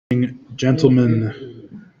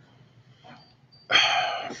Gentlemen,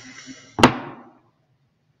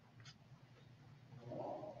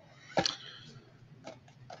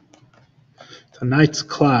 tonight's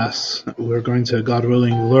class, we're going to, God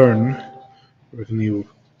willing, learn, we're going to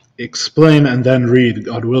explain and then read,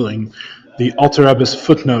 God willing, the Alter Rebbe's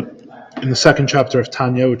footnote in the second chapter of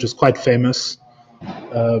Tanya, which is quite famous,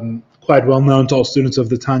 quite well known to all students of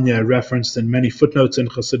the Tanya, referenced in many footnotes in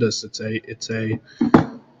Chassidus.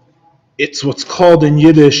 It's what's called in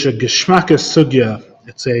Yiddish a Geschmackes Sugya.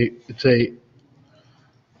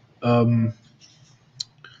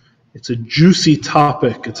 It's a juicy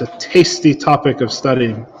topic. It's a tasty topic of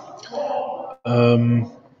study.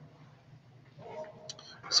 Someone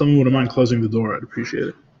wouldn't mind closing the door, I'd appreciate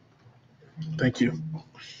it. Thank you.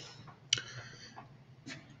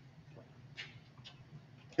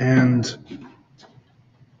 And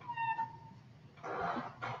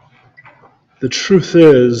the truth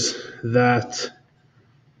is that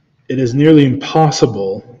it is nearly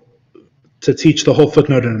impossible to teach the whole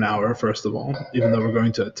footnote in an hour, first of all, even though we're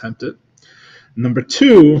going to attempt it. Number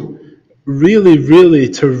two,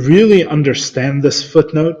 to really understand this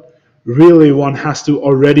footnote, really one has to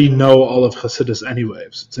already know all of Chassidus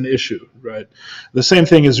anyways. It's an issue, right? The same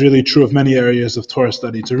thing is really true of many areas of Torah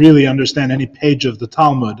study. To really understand any page of the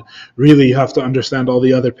Talmud, really you have to understand all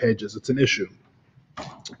the other pages. It's an issue.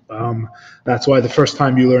 That's why the first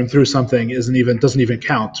time you learn through something doesn't even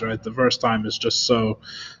count, right? The first time is just so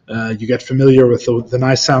you get familiar with the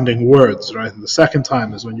nice sounding words, right? And the second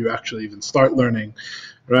time is when you actually even start learning,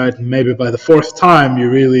 right? And maybe by the fourth time you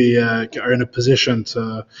really are in a position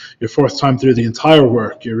your fourth time through the entire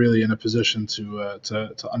work, you're really in a position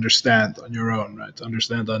to understand on your own, right? To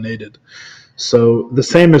understand unaided. So the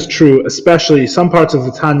same is true, especially some parts of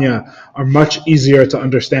the Tanya are much easier to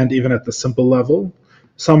understand even at the simple level.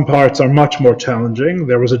 Some parts are much more challenging.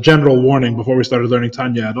 There was a general warning before we started learning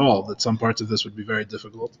Tanya at all that some parts of this would be very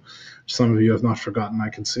difficult. Some of you have not forgotten, I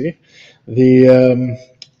can see.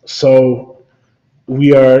 So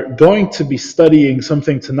we are going to be studying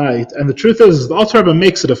something tonight, and the truth is the Alter Rebbe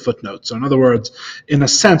makes it a footnote. So in other words, in a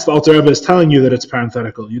sense, the Alter Rebbe is telling you that it's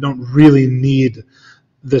parenthetical. You don't really need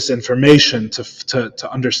this information to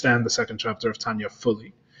understand the second chapter of Tanya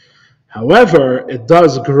fully. However, it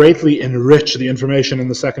does greatly enrich the information in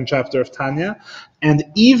the second chapter of Tanya, and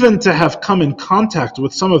even to have come in contact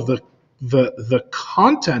with some of the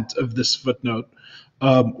content of this footnote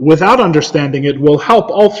without understanding it will help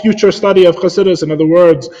all future study of Chassidus. In other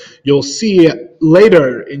words, you'll see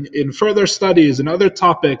later in further studies and other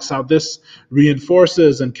topics how this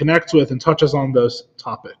reinforces and connects with and touches on those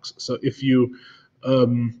topics. So if you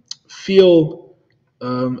feel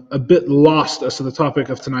a bit lost as to the topic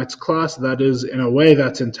of tonight's class, that is in a way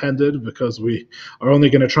that's intended, because we are only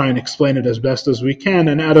going to try and explain it as best as we can,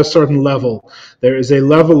 and at a certain level. There is a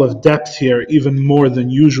level of depth here, even more than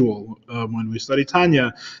usual when we study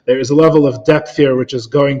Tanya. There is a level of depth here which is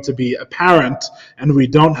going to be apparent, and we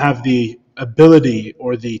don't have the ability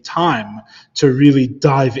or the time to really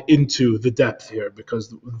dive into the depth here,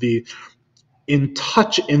 because in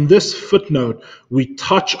this footnote, we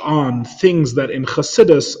touch on things that in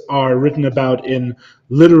Chassidus are written about in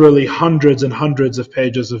literally hundreds and hundreds of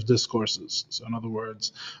pages of discourses. So in other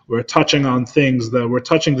words, we're touching on things we're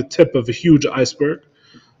touching the tip of a huge iceberg.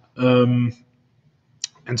 And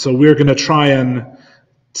so we're going to try and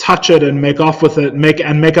touch it and make off with it, make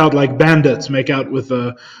out like bandits, make out with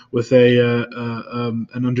an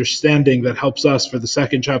understanding that helps us for the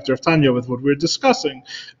second chapter of Tanya with what we're discussing.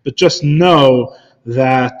 But just know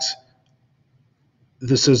that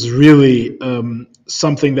this is really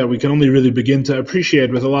something that we can only really begin to appreciate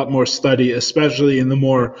with a lot more study, especially in the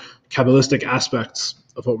more Kabbalistic aspects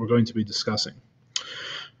of what we're going to be discussing.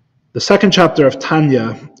 The second chapter of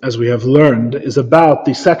Tanya, as we have learned, is about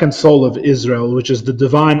the second soul of Israel, which is the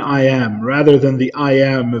divine I Am, rather than the I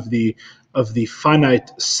Am of the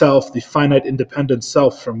finite self, the finite independent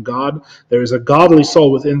self from God. There is a godly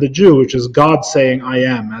soul within the Jew, which is God saying I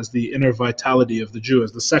Am, as the inner vitality of the Jew,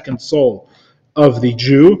 as the second soul of the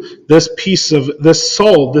Jew. This piece of this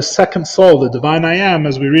soul, this second soul, the divine I Am,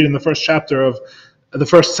 as we read in the first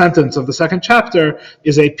sentence of the second chapter,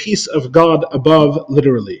 is a piece of God above,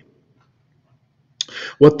 literally.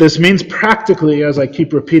 What this means practically, as I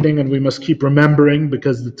keep repeating and we must keep remembering,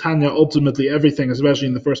 because the Tanya, ultimately everything, especially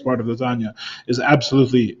in the first part of the Tanya, is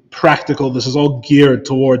absolutely practical. This is all geared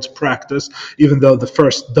towards practice, even though the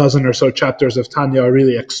first dozen or so chapters of Tanya are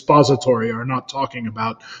really expository, are not talking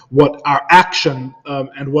about what our action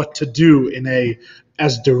and what to do in a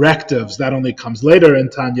as directives. That only comes later in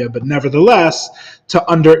Tanya, but nevertheless, to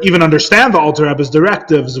even understand the Alter Rebbe's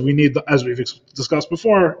directives, we need, as we've discussed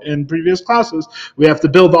before in previous classes, we have to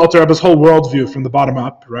build the Alter Rebbe's whole worldview from the bottom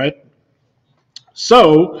up, right?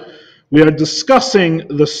 So, we are discussing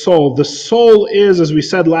the soul. The soul is, as we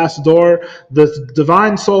said last door, the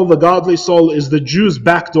divine soul, the godly soul, is the Jew's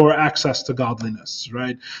backdoor access to godliness,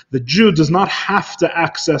 right? The Jew does not have to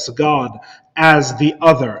access God as the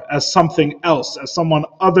other, as something else, as someone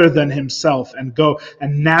other than himself, and go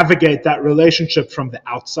and navigate that relationship from the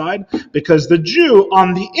outside, because the Jew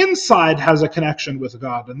on the inside has a connection with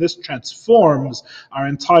God, and this transforms our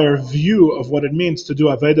entire view of what it means to do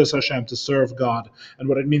Avodas Hashem, to serve God, and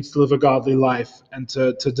what it means to live a godly life, and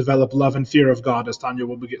to develop love and fear of God, as Tanya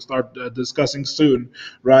will start discussing soon,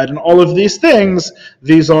 right? And all of these things,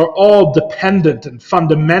 these are all dependent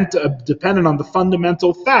on the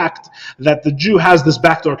fundamental fact that the Jew has this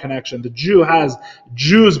backdoor connection. The Jew has,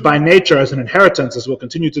 Jews by nature as an inheritance, as we'll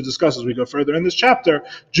continue to discuss as we go further in this chapter,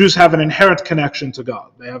 Jews have an inherent connection to God.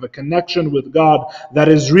 They have a connection with God that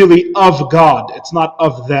is really of God. It's not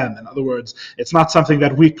of them. In other words, it's not something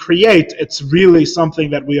that we create. It's really something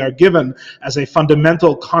that we are given as a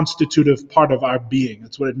fundamental constitutive part of our being.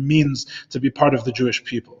 It's what it means to be part of the Jewish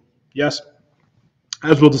people. Yes?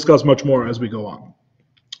 As we'll discuss much more as we go on.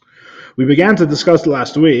 We began to discuss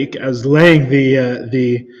last week as laying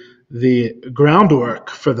the groundwork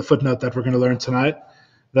for the footnote that we're going to learn tonight,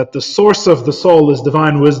 that the source of the soul is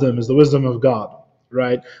divine wisdom, is the wisdom of God,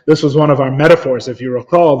 right? This was one of our metaphors. If you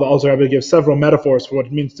recall, the Alter Rebbe gives several metaphors for what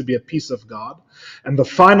it means to be a piece of God. And the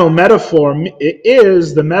final metaphor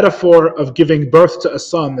is the metaphor of giving birth to a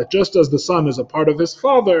son, that just as the son is a part of his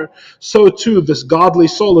father, so too this godly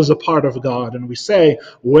soul is a part of God. And we say,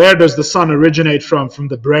 where does the son originate from? From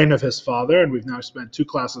the brain of his father. And we've now spent 2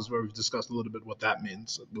 classes where we've discussed a little bit what that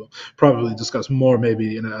means. We'll probably discuss more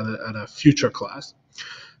maybe at a future class.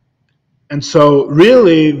 And so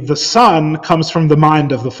really the son comes from the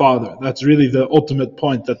mind of the father. That's really the ultimate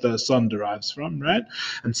point that the son derives from, right?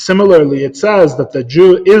 And similarly it says that the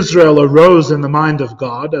Jew Israel arose in the mind of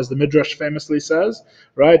God, as the Midrash famously says,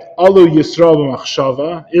 right? Alu Yisrael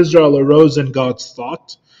b'machshava, Israel arose in God's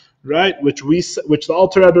thought, right? Which the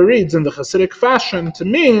Alter Rebbe reads in the Hasidic fashion to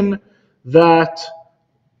mean that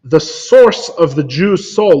the source of the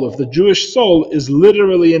Jew's soul, of the Jewish soul, is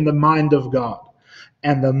literally in the mind of God.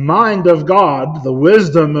 And the mind of God, the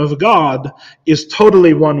wisdom of God, is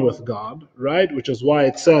totally one with God, right? Which is why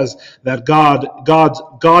it says that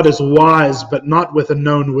God is wise, but not with a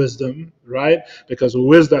known wisdom, right? Because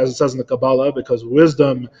wisdom, as it says in the Kabbalah, because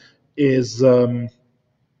wisdom is, you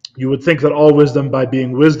would think that all wisdom by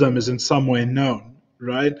being wisdom is in some way known,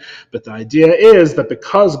 right? But the idea is that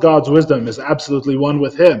because God's wisdom is absolutely one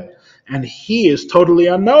with Him, and He is totally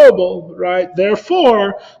unknowable, right?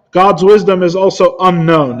 Therefore, God's wisdom is also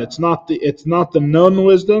unknown. It's not the known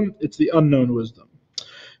wisdom, it's the unknown wisdom.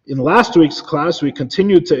 In last week's class, we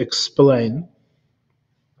continued to explain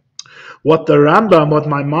what the Rambam, what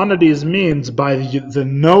Maimonides means by the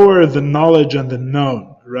knower, the knowledge, and the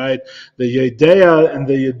known, right? The Yedea and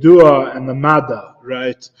the Yedua and the Mada,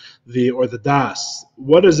 right? Or the Das.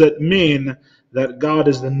 What does it mean that God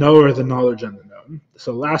is the knower, the knowledge, and the known?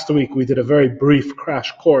 So last week we did a very brief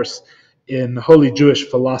crash course in Holy Jewish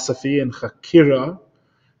philosophy and Chakira,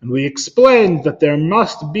 and we explained that there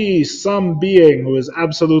must be some being who is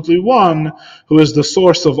absolutely one, who is the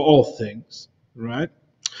source of all things, right?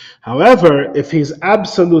 However, if he's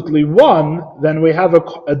absolutely one, then we have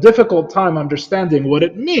a difficult time understanding what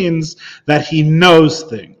it means that he knows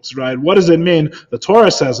things, right? What does it mean? The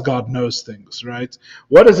Torah says God knows things, right?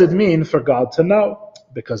 What does it mean for God to know?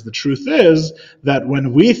 Because the truth is that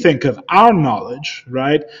when we think of our knowledge,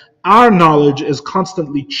 right, our knowledge is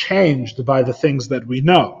constantly changed by the things that we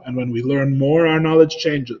know. And when we learn more, our knowledge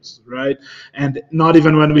changes, right? And not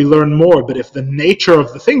even when we learn more, but if the nature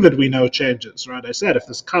of the thing that we know changes, right? I said, if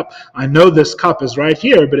this cup, I know this cup is right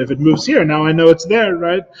here, but if it moves here, now I know it's there,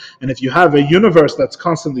 right? And if you have a universe that's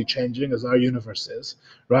constantly changing, as our universe is,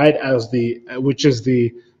 right? Which is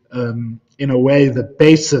in a way, the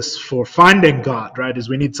basis for finding God, right, is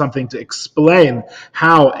we need something to explain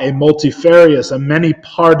how a multifarious, a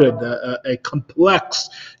many-parted, a complex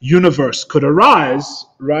universe could arise,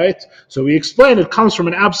 right? So we explain it comes from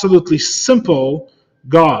an absolutely simple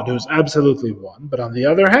God who's absolutely one. But on the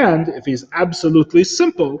other hand, if he's absolutely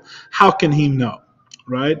simple, how can he know,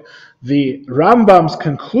 right? The Rambam's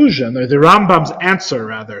conclusion, or the Rambam's answer,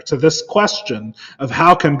 rather, to this question of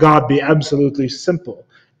how can God be absolutely simple,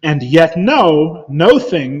 and yet know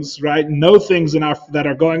things, right? Know things that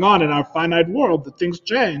are going on in our finite world, that things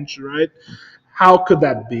change, right? How could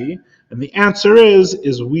that be? And the answer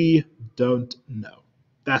is we don't know.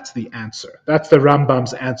 That's the answer. That's the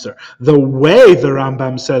Rambam's answer. The way the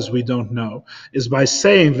Rambam says we don't know is by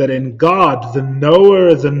saying that in God, the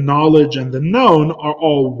knower, the knowledge, and the known are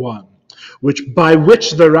all one. By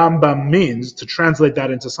which the Rambam means, to translate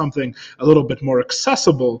that into something a little bit more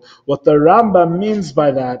accessible, what the Rambam means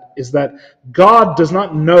by that is that God does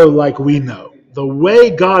not know like we know. The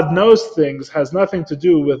way God knows things has nothing to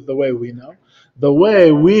do with the way we know. The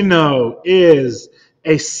way we know is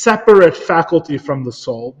a separate faculty from the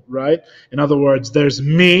soul, right? In other words, there's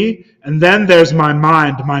me, and then there's my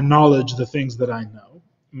mind, my knowledge, the things that I know,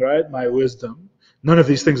 right? My wisdom. None of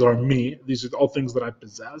these things are me. These are all things that I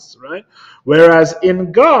possess, right? Whereas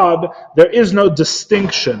in God, there is no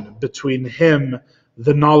distinction between him,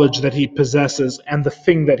 the knowledge that he possesses, and the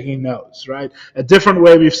thing that he knows, right? A different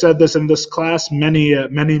way, we've said this in this class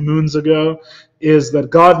many moons ago, is that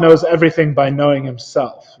God knows everything by knowing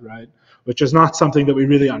himself, right? Which is not something that we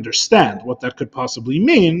really understand what that could possibly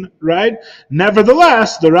mean, right?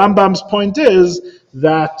 Nevertheless, the Rambam's point is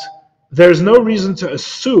that there's no reason to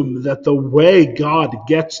assume that the way God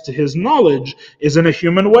gets to his knowledge is in a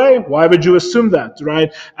human way. Why would you assume that,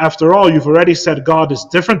 right? After all, you've already said God is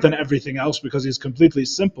different than everything else because he's completely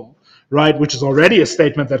simple, right? Which is already a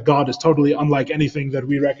statement that God is totally unlike anything that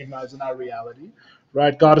we recognize in our reality.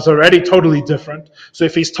 Right? God is already totally different. So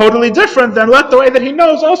if he's totally different, then let the way that he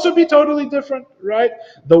knows also be totally different, right?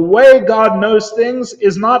 The way God knows things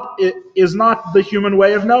is not the human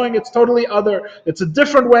way of knowing. It's totally other. It's a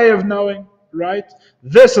different way of knowing, right?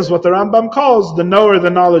 This is what the Rambam calls the knower, the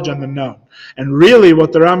knowledge, and the known. And really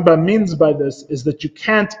what the Rambam means by this is that you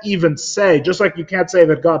can't even say, just like you can't say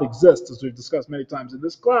that God exists, as we've discussed many times in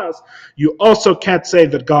this class, you also can't say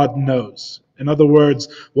that God knows. In other words,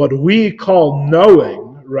 what we call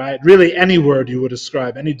knowing, right? Really any word you would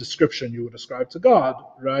ascribe, any description you would ascribe to God,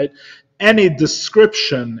 right? Any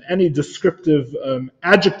description, any descriptive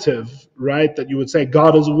adjective, right? That you would say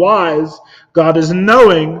God is wise, God is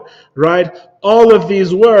knowing, right? All of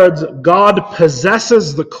these words, God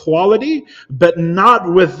possesses the quality, but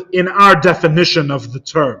not within our definition of the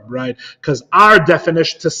term, right? Because our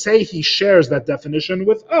definition, to say he shares that definition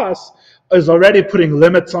with us, is already putting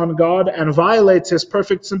limits on God and violates his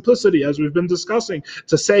perfect simplicity, as we've been discussing.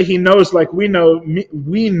 To say he knows like we know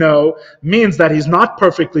means that he's not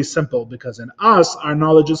perfectly simple, because in us, our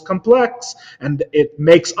knowledge is complex, and it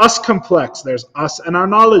makes us complex. There's us and our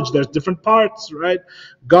knowledge. There's different parts, right?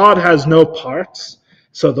 God has no parts.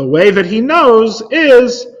 So the way that he knows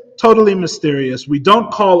is totally mysterious. We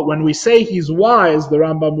don't call, when we say he's wise, the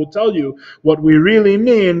Rambam would tell you, what we really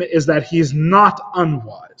mean is that he's not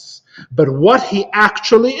unwise. But what he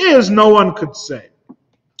actually is, no one could say,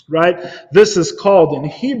 right? This is called in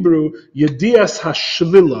Hebrew, Yedias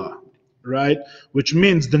Hashlila, right? Which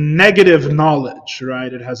means the negative knowledge,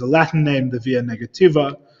 right? It has a Latin name, the Via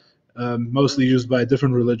Negativa, mostly used by a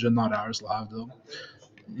different religion, not ours, Lahavdil.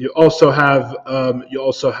 You also have,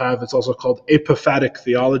 it's also called apophatic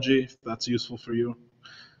theology, if that's useful for you.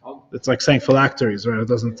 It's like saying phylacteries, right? It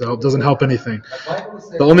doesn't help anything.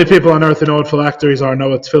 The only people on earth who know what phylacteries are know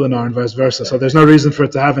what tefillin are, and vice versa. So there's no reason for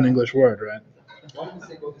it to have an English word, right? Why do we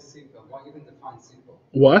say go to simple? Why even define simple?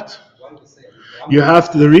 What? Why do we say You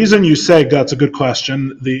have to, the reason you say, that's a good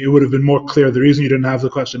question. It would have been more clear. The reason you didn't have the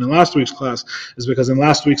question in last week's class is because in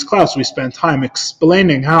last week's class we spent time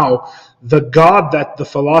explaining how the God that the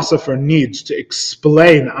philosopher needs to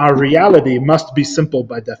explain our reality must be simple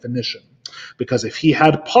by definition. Because if he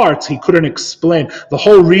had parts, he couldn't explain. The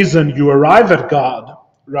whole reason you arrive at God,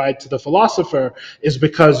 right, to the philosopher, is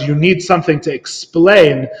because you need something to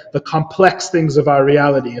explain the complex things of our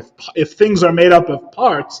reality. If things are made up of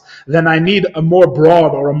parts, then I need a more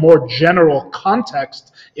broad or a more general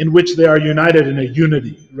context in which they are united in a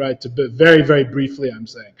unity, right? Very, very briefly, I'm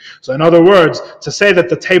saying. So in other words, to say that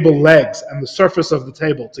the table legs and the surface of the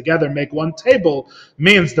table together make one table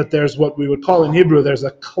means that there's what we would call in Hebrew, there's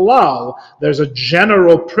a klal, there's a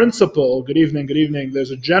general principle, good evening,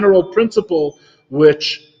 there's a general principle in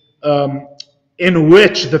which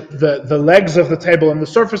the legs of the table and the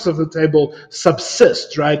surface of the table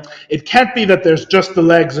subsist, right? It can't be that there's just the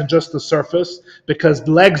legs and just the surface, because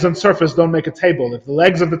legs and surface don't make a table. If the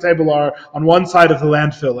legs of the table are on one side of the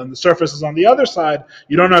landfill and the surface is on the other side,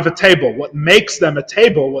 you don't have a table. What makes them a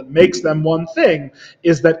table, what makes them one thing,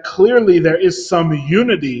 is that clearly there is some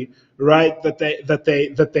unity, right, that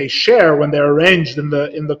they share when they're arranged in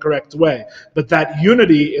the correct way. But that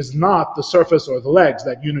unity is not the surface or the legs.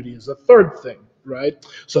 That unity is a third thing, right?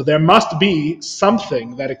 So there must be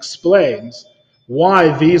something that explains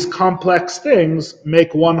why these complex things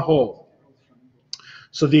make one whole.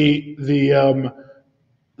 So the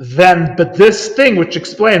but this thing which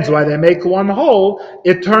explains why they make one whole,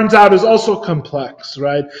 it turns out is also complex,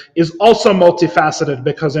 right? Is also multifaceted,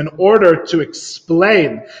 because in order to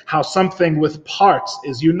explain how something with parts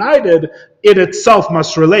is united, it itself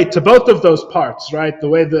must relate to both of those parts, right? The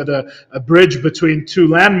way that a bridge between two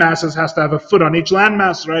landmasses has to have a foot on each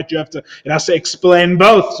landmass, right? It has to explain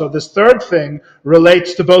both. So this third thing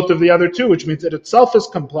relates to both of the other two, which means it itself is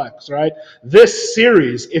complex, right? This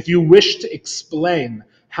series, if you wish to explain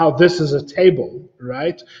how this is a table,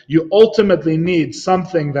 right? You ultimately need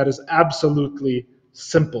something that is absolutely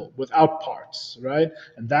simple, without parts, right?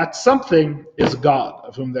 And that something is God,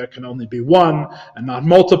 of whom there can only be one and not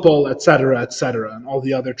multiple, etc., etc. And all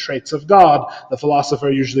the other traits of God, the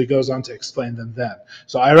philosopher usually goes on to explain them then.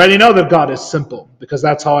 So I already know that God is simple, because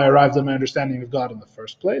that's how I arrived at my understanding of God in the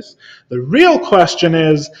first place. The real question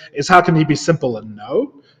is how can he be simple and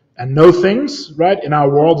know things, right? In our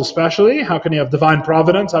world especially, how can he have divine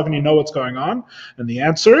providence? How can he know what's going on? And the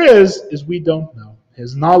answer is we don't know.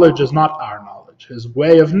 His knowledge is not our knowledge. His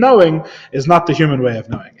way of knowing is not the human way of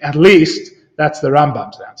knowing. At least, that's the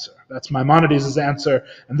Rambam's answer. That's Maimonides' answer,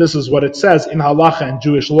 and this is what it says in Halacha and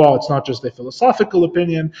Jewish law. It's not just a philosophical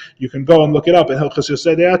opinion. You can go and look it up in Hilchos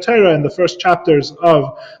Yosei Torah, in the first chapters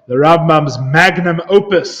of the Rambam's magnum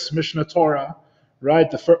opus, Mishnah Torah,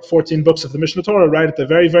 right, the 14 books of the Mishnah Torah, right at the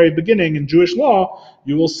very, very beginning in Jewish law,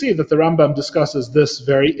 you will see that the Rambam discusses this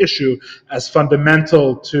very issue as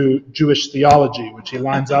fundamental to Jewish theology, which he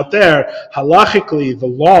lines out there. Halachically, the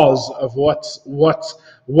laws of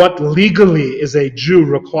what legally is a Jew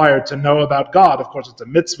required to know about God. Of course, it's a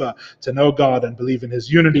mitzvah to know God and believe in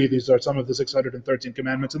his unity. These are some of the 613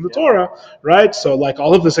 commandments in the Torah, right? So like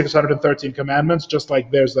all of the 613 commandments, just like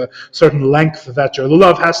there's a certain length that your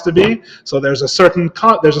lulav has to be, so there's a certain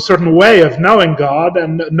way of knowing God,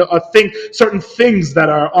 and certain things that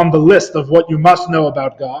are on the list of what you must know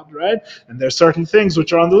about God, right? And there's certain things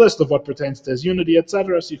which are on the list of what pertains to his unity,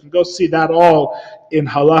 etc. So you can go see that all in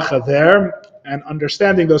halacha there. And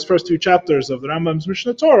understanding those first two chapters of the Rambam's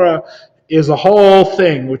Mishnah Torah is a whole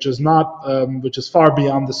thing which is far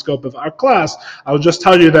beyond the scope of our class. I'll just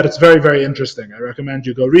tell you that it's very, very interesting. I recommend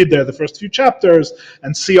you go read there the first few chapters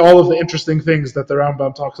and see all of the interesting things that the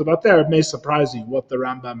Rambam talks about there. It may surprise you what the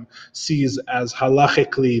Rambam sees as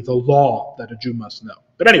halachically the law that a Jew must know.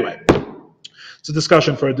 But anyway, it's a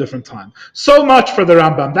discussion for a different time. So much for the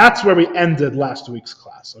Rambam. That's where we ended last week's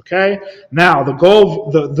class, okay? Now, the goal,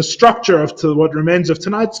 the structure of what remains of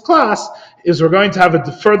tonight's class is we're going to have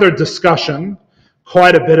a further discussion,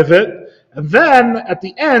 quite a bit of it, and then at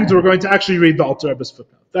the end, we're going to actually read the Alter Rebbe's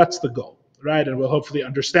footnote. That's the goal, right? And we'll hopefully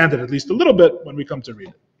understand it at least a little bit when we come to read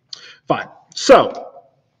it. Fine. So,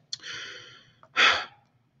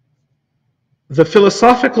 the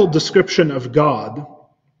philosophical description of God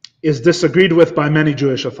is disagreed with by many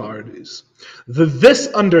Jewish authorities. This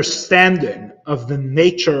understanding of the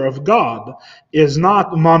nature of God is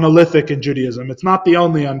not monolithic in Judaism. It's not the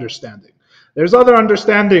only understanding. There's other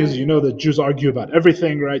understandings. You know that Jews argue about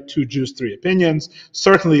everything, right? 2 Jews, 3 opinions.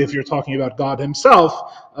 Certainly if you're talking about God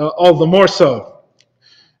himself, all the more so.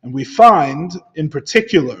 And we find, in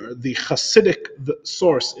particular, the Hasidic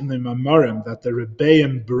source in the Mamarim that the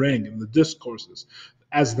Rebbeim bring in the discourses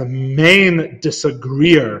as the main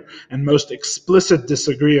disagreeer and most explicit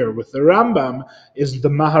disagreeer with the Rambam is the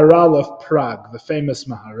Maharal of Prague, the famous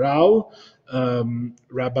Maharal,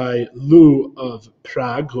 Rabbi Lu of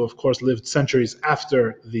Prague, who of course lived centuries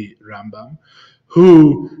after the Rambam,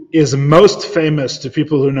 who is most famous to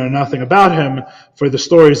people who know nothing about him for the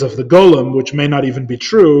stories of the Golem, which may not even be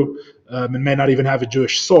true, and may not even have a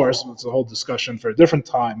Jewish source. It's a whole discussion for a different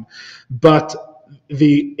time. But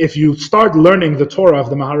if you start learning the Torah of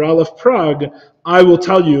the Maharal of Prague, I will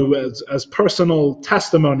tell you as personal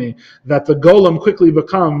testimony that the Golem quickly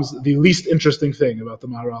becomes the least interesting thing about the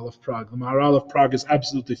Maharal of Prague. The Maharal of Prague is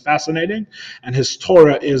absolutely fascinating, and his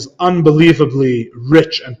Torah is unbelievably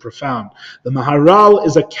rich and profound. The Maharal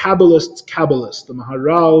is a Kabbalist's Kabbalist. The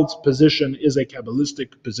Maharal's position is a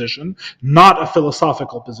Kabbalistic position, not a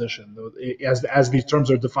philosophical position, as these terms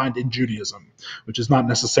are defined in Judaism, which is not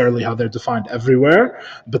necessarily how they're defined everywhere.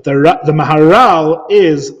 But the Maharal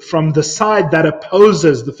is from the side that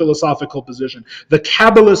opposes the philosophical position. The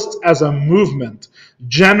Kabbalists as a movement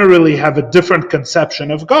generally have a different conception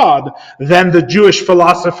of God than the Jewish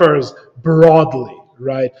philosophers broadly,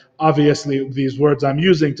 right? Obviously, these words I'm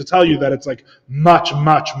using to tell you that it's like much,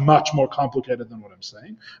 much, much more complicated than what I'm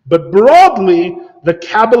saying. But broadly, the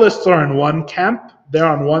Kabbalists are in one camp, they're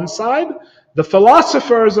on one side, The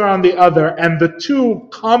philosophers are on the other, and the two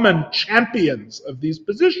common champions of these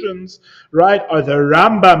positions, right, are the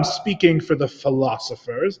Rambam speaking for the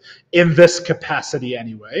philosophers, in this capacity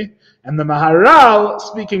anyway, and the Maharal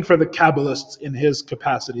speaking for the Kabbalists in his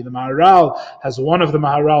capacity. The Maharal has one of the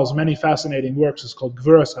Maharal's many fascinating works, is called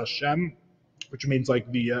Gvuras Hashem, which means like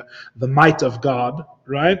the might of God,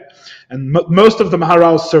 right? And most of the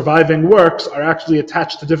Maharal's surviving works are actually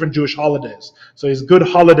attached to different Jewish holidays. So he's good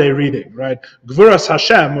holiday reading, right? Gvuras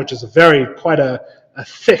Hashem, which is quite a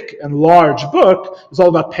thick and large book, is all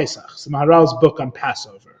about Pesach. It's the Maharal's book on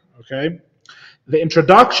Passover, okay? The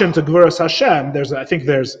introduction to Gvuras Hashem,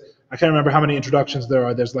 I can't remember how many introductions there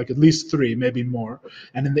are. There's like at least 3, maybe more.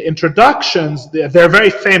 And in the introductions, they're very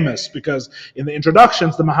famous because in the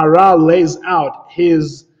introductions, the Maharal lays out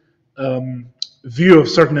his view of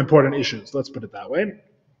certain important issues. Let's put it that way.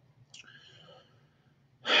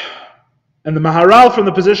 And the Maharal, from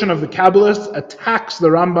the position of the Kabbalists, attacks the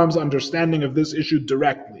Rambam's understanding of this issue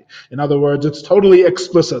directly. In other words, it's totally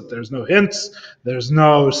explicit. There's no hints. There's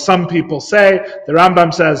no, some people say. The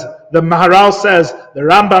Maharal says, the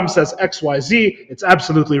Rambam says X, Y, Z. It's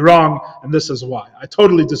absolutely wrong, and this is why. I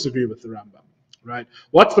totally disagree with the Rambam, right?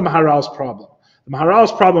 What's the Maharal's problem? The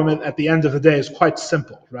Maharal's problem at the end of the day is quite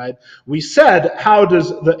simple, right? We said,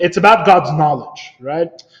 it's about God's knowledge, right?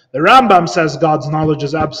 The Rambam says God's knowledge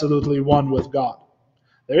is absolutely one with God.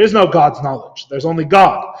 There is no God's knowledge. There's only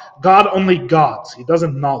God. God only gods. He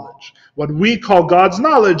doesn't knowledge. What we call God's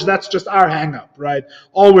knowledge, that's just our hang-up, right?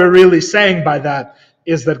 All we're really saying by that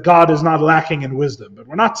is that God is not lacking in wisdom. But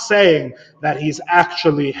we're not saying that he's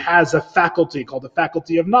actually has a faculty called the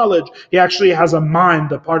faculty of knowledge. He actually has a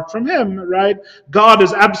mind apart from him, right? God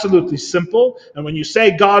is absolutely simple. And when you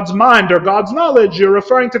say God's mind or God's knowledge, you're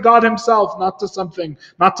referring to God himself, not to some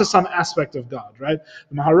aspect of God, right?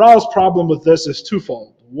 The Maharal's problem with this is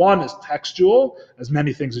twofold. One is textual, as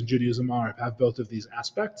many things in Judaism have both of these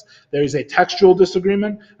aspects. There is a textual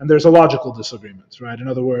disagreement, and there's a logical disagreement, right? In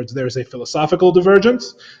other words, there is a philosophical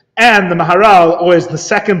divergence, and the Maharal, always the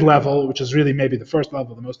second level, which is really maybe the first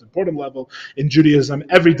level, the most important level in Judaism.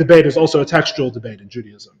 Every debate is also a textual debate in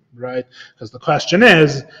Judaism, right? Because the question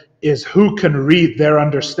is who can read their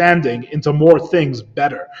understanding into more things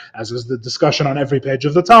better, as is the discussion on every page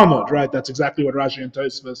of the Talmud, right? That's exactly what Rashi and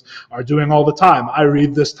Tosfos are doing all the time. I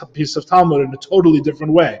read this piece of Talmud in a totally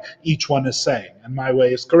different way. Each one is saying, and my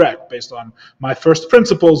way is correct based on my first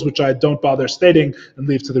principles, which I don't bother stating and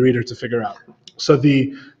leave to the reader to figure out. So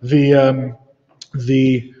the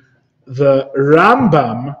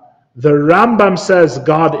Rambam says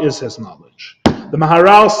God is his knowledge. The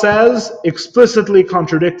Maharal says, explicitly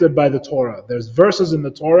contradicted by the Torah. There's verses in the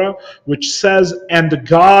Torah which says, and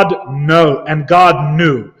God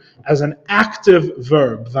knew, as an active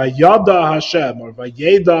verb, Vayada Hashem or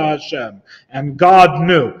Vayeda Hashem, and God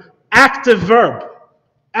knew. Active verb.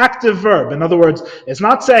 Active verb. In other words, it's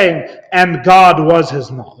not saying, and God was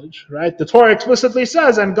his knowledge, right? The Torah explicitly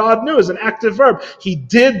says, and God knew, is an active verb. He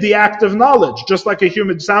did the act of knowledge, just like a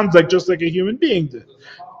human being did.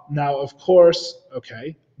 Now, of course,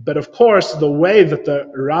 but of course, the way that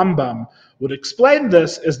the Rambam would explain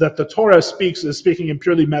this is that the Torah is speaking in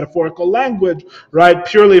purely metaphorical language, right?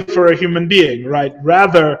 Purely for a human being, right?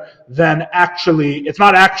 Rather than it's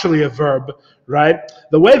not actually a verb, right?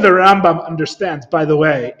 The way the Rambam understands, by the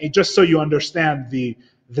way, just so you understand the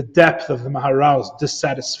depth of the Maharal's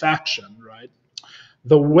dissatisfaction, right?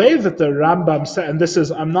 The way that the Rambam said, and the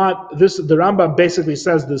Rambam basically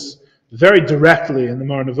says this very directly in the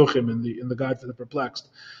Moreh Nevuchim, in the Guide for the Perplexed.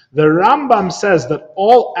 The Rambam says that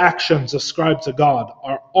all actions ascribed to God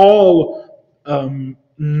are all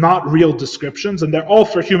not real descriptions, and they're all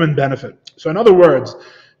for human benefit. So in other words,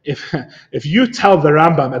 if you tell the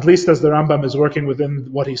Rambam, at least as the Rambam is working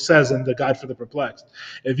within what he says in the Guide for the Perplexed,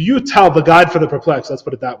 if you tell the Guide for the Perplexed, let's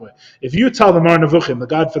put it that way, if you tell the Moreh Nevuchim, the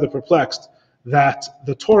Guide for the Perplexed, that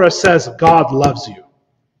the Torah says God loves you,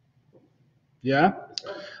 yeah?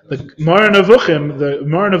 The Moreh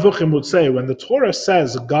Nevuchim would say, when the Torah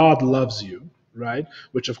says God loves you, right,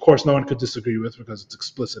 which of course no one could disagree with because it's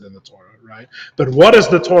explicit in the Torah, right? But what does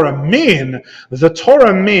the Torah mean? The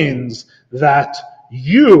Torah means that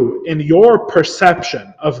you, in your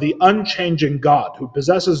perception of the unchanging God who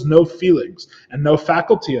possesses no feelings and no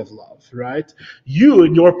faculty of love, right? You,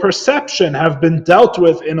 in your perception, have been dealt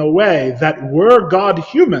with in a way that were God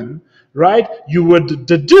human, right, you would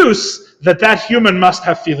deduce that human must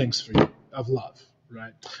have feelings for you of love,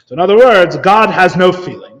 right? So in other words, God has no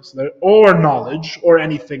feelings. things, or knowledge, or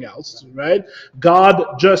anything else, right? God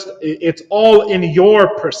it's all in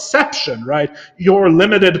your perception, right? Your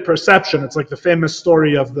limited perception. It's like the famous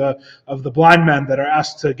story of the blind men that are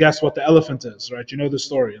asked to guess what the elephant is, right? You know the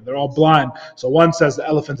story, and they're all blind. So one says the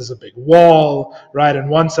elephant is a big wall, right? And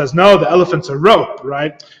one says, no, the elephant's a rope,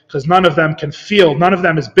 right? Because none of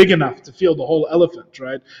them is big enough to feel the whole elephant,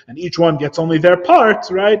 right? And each one gets only their part,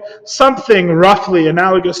 right? Something roughly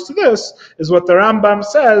analogous to this is what the Rambam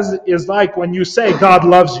says is like when you say God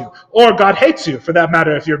loves you, or God hates you, for that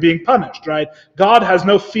matter, if you're being punished, right? God has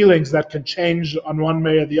no feelings that can change on one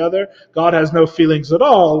way or the other. God has no feelings at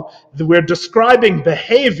all. We're describing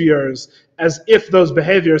behaviors as if those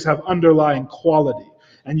behaviors have underlying quality.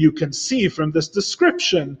 And you can see from this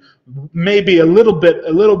description maybe a little bit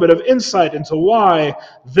of insight into why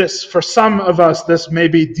this, for some of us, this may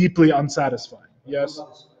be deeply unsatisfying. Yes?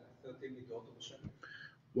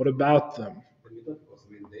 What about them?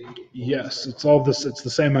 Yes, it's all this. It's the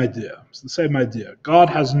same idea. It's the same idea. God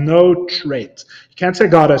has no trait. You can't say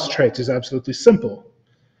God has traits. He's absolutely simple,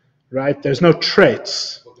 right? There's no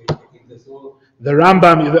traits. The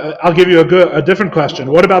Rambam, I'll give you a different question.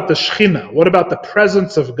 What about the Shechina? What about the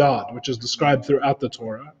presence of God, which is described throughout the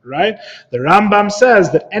Torah, right? The Rambam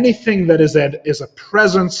says that anything that is a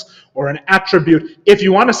presence or an attribute, if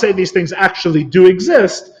you want to say these things actually do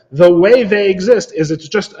exist, the way they exist is it's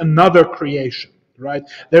just another creation, right?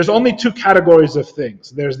 There's only two categories of things.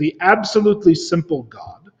 There's the absolutely simple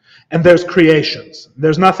God, and there's creations.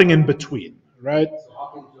 There's nothing in between, right? So how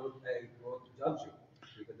can God judge you?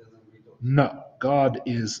 No, God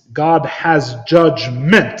has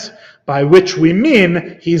judgment, by which we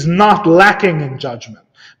mean he's not lacking in judgment.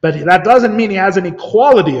 But that doesn't mean he has any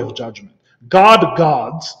quality of judgment. God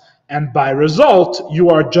gods, and by result, you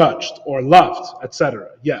are judged or loved, etc.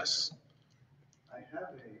 Yes? I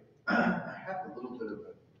have a little bit of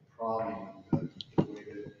a problem with the way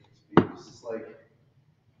that it's viewed. It's like,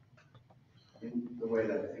 in the way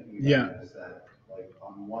that I'm thinking about it is that, like,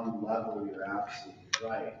 on one level you're absolutely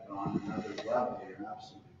right, but on another level you're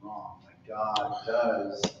absolutely wrong. Like, God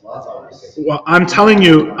does love us. Well, I'm just telling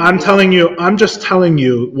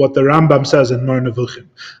you what the Rambam says in Mor Nevuchim.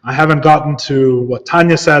 I haven't gotten to what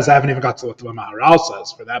Tanya says. I haven't even got to what the Maharal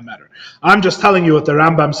says, for that matter. I'm just telling you what the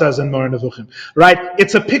Rambam says in Mor Nevuchim, right?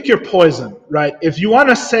 It's a pick your poison, right? If you want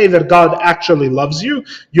to say that God actually loves you,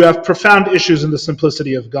 you have profound issues in the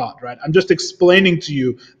simplicity of God, right? I'm just explaining to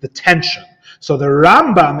you the tension. So the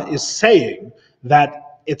Rambam is saying that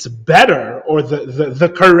it's better, or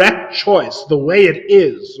the correct choice, the way it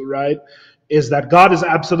is, right, is that God is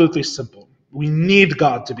absolutely simple. We need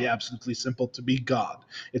God to be absolutely simple to be God.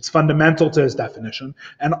 It's fundamental to his definition.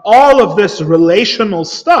 And all of this relational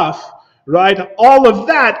stuff, right, all of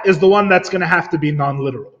that is the one that's going to have to be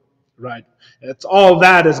non-literal, right? It's all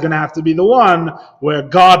that is going to have to be the one where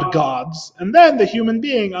God gods, and then the human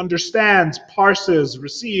being understands, parses,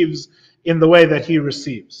 receives in the way that he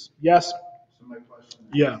receives. Yes?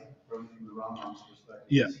 Yeah. From the Rambam's perspective,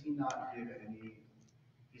 yeah. Does he not give any,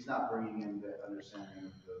 he's not bringing in the understanding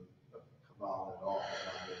of Kabbalah at all?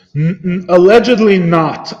 Allegedly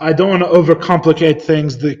not. I don't want to overcomplicate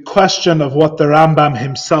things. The question of what the Rambam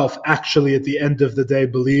himself actually at the end of the day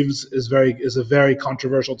believes is a very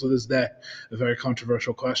controversial to this day, a very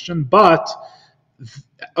controversial question. But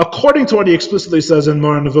according to what he explicitly says in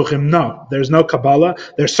Mor Nevuchim, no, there's no Kabbalah.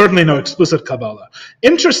 There's certainly no explicit Kabbalah.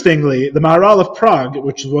 Interestingly, the Maharal of Prague,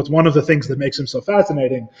 which is one of the things that makes him so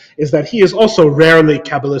fascinating, is that he is also rarely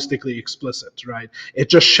Kabbalistically explicit, right? It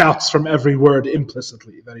just shouts from every word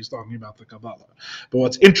implicitly that he's talking about the Kabbalah. But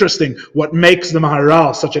what's interesting, what makes the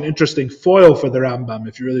Maharal such an interesting foil for the Rambam,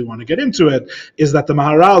 if you really want to get into it, is that the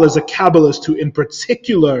Maharal is a Kabbalist who in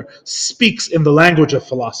particular speaks in the language of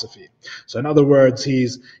philosophy. So in other words,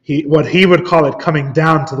 what he would call it coming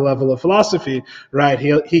down to the level of philosophy, right?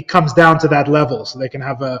 He comes down to that level so they can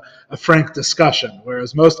have a frank discussion,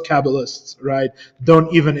 whereas most Kabbalists, right,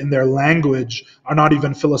 don't even in their language, are not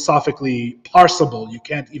even philosophically parsable. You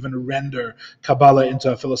can't even render Kabbalah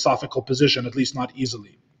into a philosophical position, at least not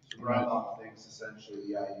easily. Right. Rambam thinks essentially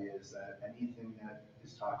the idea is that anything that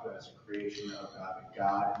is talked about as a creation of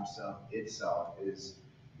God himself itself is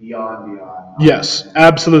beyond. Yes,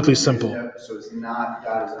 absolutely simple. So it's not,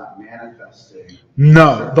 God is not manifesting.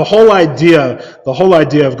 No, the whole idea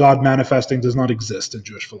of God manifesting does not exist in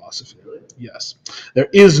Jewish philosophy. Really? Yes. There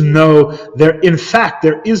is no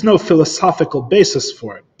philosophical basis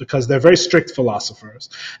for it, because they're very strict philosophers.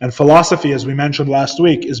 And philosophy, as we mentioned last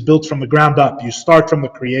week, is built from the ground up. You start from the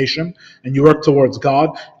creation and you work towards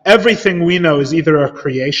God. Everything we know is either a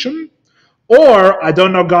creation Or I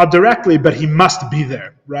don't know God directly, but he must be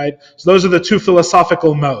there, right? So those are the two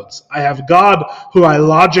philosophical modes. I have God who I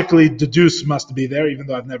logically deduce must be there, even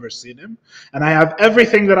though I've never seen him. And I have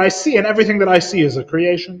everything that I see, and everything that I see is a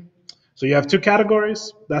creation. So you have two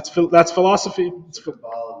categories. That's philosophy.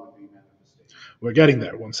 Kabbalah would be manifestation. We're getting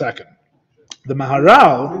there. 1 second. The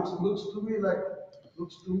Maharal looks to me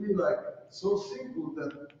like so simple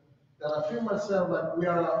that I feel myself like we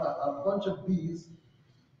are a bunch of bees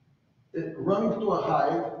running to a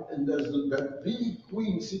hive, and there's that bee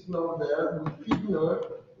queen sitting over there. We feeding her,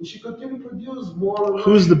 and she continues to produce more.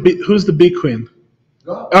 Who's the bee queen?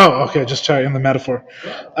 God. Oh, okay. Just checking the metaphor.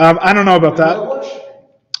 I don't know about that.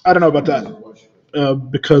 I don't know about that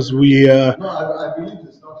because we. No, I believe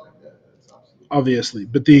it's not like that. That's absolutely. Obviously,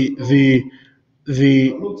 but the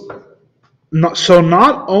It looks like that.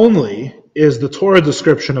 not only is the Torah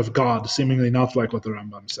description of God seemingly not like what the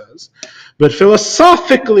Rambam says, but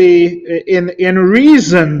philosophically, in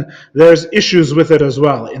reason, there's issues with it as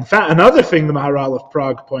well. In fact, another thing the Maharal of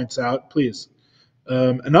Prague points out, please,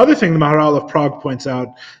 another thing the Maharal of Prague points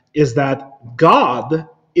out is that God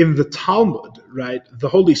in the Talmud, right, the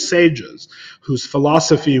holy sages, whose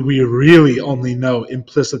philosophy we really only know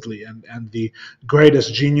implicitly, and the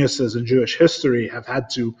greatest geniuses in Jewish history have had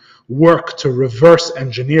to work to reverse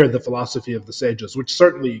engineer the philosophy of the sages, which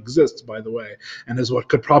certainly exists, by the way, and is what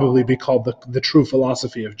could probably be called the true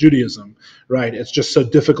philosophy of Judaism, right? It's just so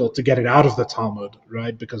difficult to get it out of the Talmud,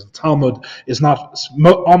 right, because the Talmud is not,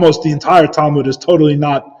 almost the entire Talmud is totally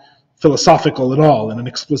not philosophical at all in an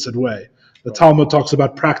explicit way. The Talmud talks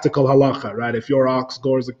about practical halacha, right? If your ox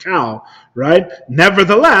gores a cow, right?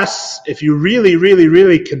 Nevertheless, if you really, really,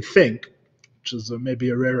 really can think, which is maybe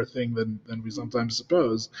a rarer thing than we sometimes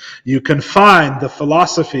suppose, you can find the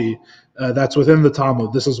philosophy that's within the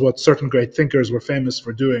Talmud. This is what certain great thinkers were famous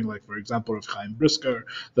for doing, like, for example, Rav Chaim Brisker,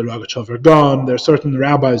 the Rogatchover Gaon. There are certain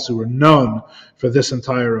rabbis who were known for this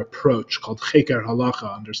entire approach called Cheker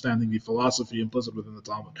Halacha, understanding the philosophy implicit within the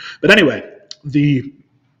Talmud. But anyway, the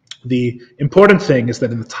important thing is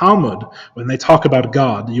that in the Talmud, when they talk about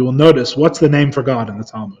God, you will notice what's the name for God in the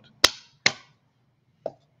Talmud.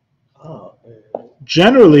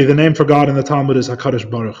 Generally, the name for God in the Talmud is HaKadosh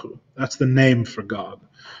Baruch Hu. That's the name for God,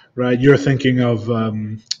 right? You're thinking of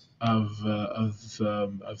Rahman,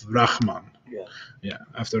 yeah,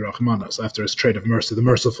 after Rahmanos, after his trait of mercy, the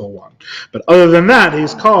merciful one. But other than that,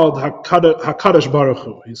 he's called HaKadosh Baruch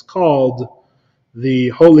Hu. He's called the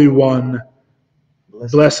Holy One.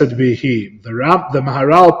 Blessed be he. The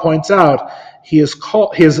Maharal points out he is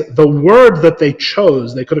the word that they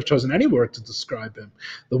chose. They could have chosen any word to describe him.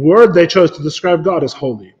 The word they chose to describe God is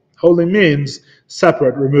holy. Holy means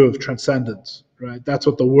separate, removed, transcendent. Right? That's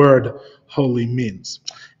what the word holy means.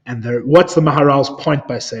 And what's the Maharal's point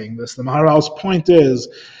by saying this? The Maharal's point is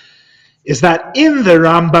that in the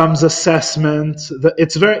Rambam's assessment,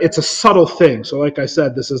 it's a subtle thing. So, like I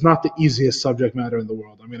said, this is not the easiest subject matter in the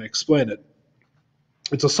world. I'm going to explain it.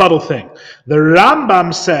 It's a subtle thing. The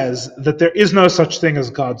Rambam says that there is no such thing as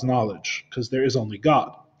God's knowledge, because there is only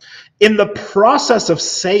God. In the process of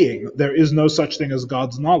saying there is no such thing as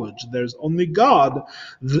God's knowledge, there's only God,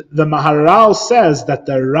 the Maharal says that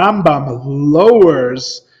the Rambam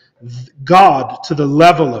lowers God to the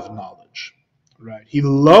level of knowledge. Right? He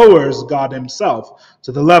lowers God himself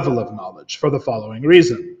to the level of knowledge for the following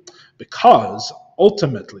reason. Because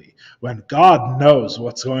ultimately, when God knows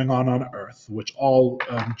what's going on earth, which all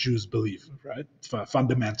Jews believe, right?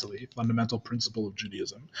 Fundamental principle of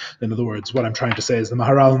Judaism. In other words, what I'm trying to say is the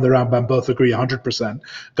Maharal and the Rambam both agree 100%.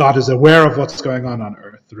 God is aware of what's going on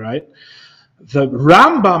earth, right? The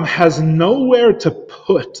Rambam has nowhere to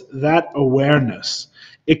put that awareness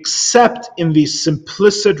except in the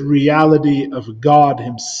simplicit reality of God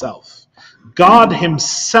himself. God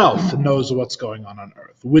himself knows what's going on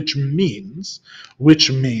earth, which means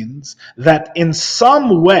that in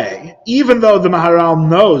some way, even though the Maharal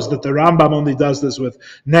knows that the Rambam only does this with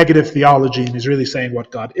negative theology and he's really saying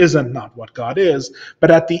what God isn't, not what God is,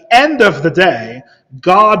 but at the end of the day,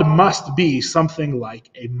 God must be something like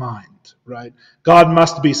a mind. Right? God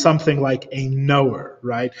must be something like a knower,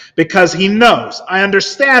 right? Because he knows. I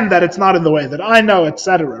understand that it's not in the way that I know,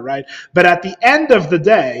 etc., right? But at the end of the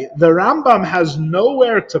day, the Rambam has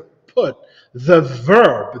nowhere to put the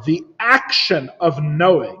verb, the action of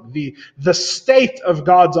knowing, the state of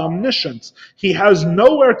God's omniscience. He has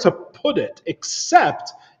nowhere to put it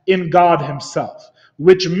except in God himself.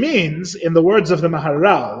 Which means, in the words of the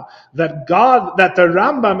Maharal, that the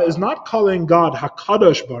Rambam is not calling God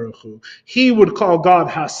HaKadosh Baruch Hu. He would call God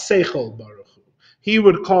HaSeichel Baruch Hu. He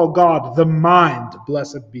would call God the mind,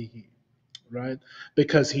 blessed be he. right?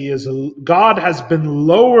 Because God has been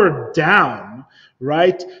lowered down,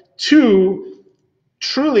 right, to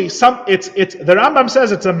truly the Rambam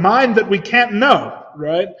says it's a mind that we can't know,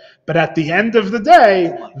 right? But at the end of the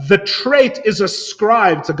day, the trait is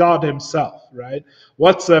ascribed to God himself, right?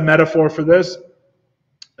 What's a metaphor for this?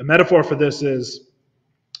 A metaphor for this is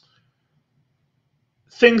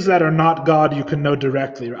things that are not God you can know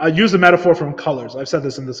directly. I use a metaphor from colors. I've said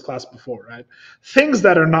this in this class before, right? Things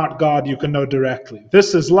that are not God you can know directly.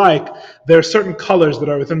 This is like there are certain colors that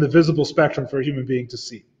are within the visible spectrum for a human being to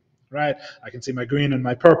see, right? I can see my green and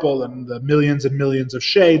my purple and the millions and millions of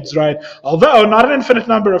shades, right? Although not an infinite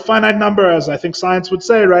number, a finite number, as I think science would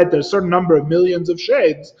say, right? There's a certain number of millions of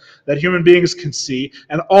shades that human beings can see,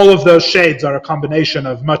 and all of those shades are a combination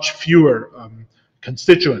of much fewer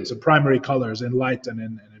constituents and primary colors in light and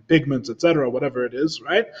in pigments, etc., whatever it is,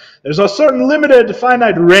 right? There's a certain limited,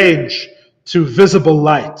 finite range to visible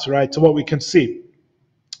light, right, to what we can see.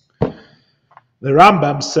 The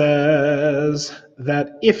Rambam says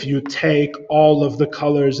that if you take all of the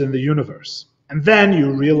colors in the universe, and then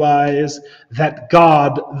you realize that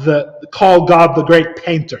call God the great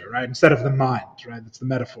painter, right, instead of the mind, right? That's the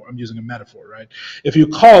metaphor. I'm using a metaphor, right? If you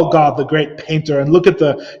call God the great painter and look at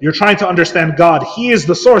you're trying to understand God, he is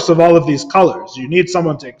the source of all of these colors. You need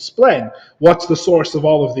someone to explain what's the source of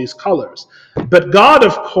all of these colors. But God,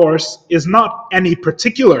 of course, is not any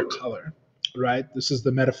particular color, right? This is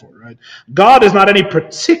the metaphor, right? God is not any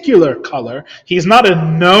particular color. He's not a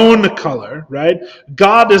known color, right?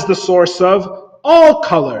 God is the source of all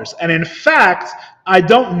colors. And in fact, I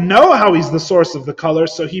don't know how he's the source of the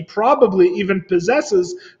colors, so he probably even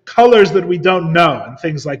possesses colors that we don't know and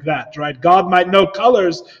things like that, right? God might know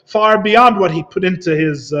colors far beyond what he put into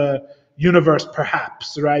his universe,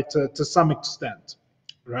 perhaps, right? To some extent,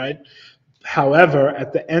 right? However,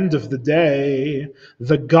 at the end of the day,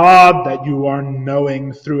 the God that you are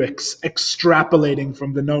knowing through extrapolating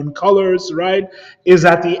from the known colors, right, is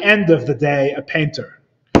at the end of the day a painter.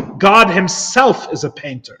 God himself is a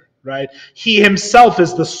painter, right? He himself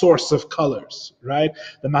is the source of colors, right?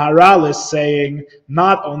 The Maharal is saying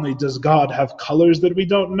not only does God have colors that we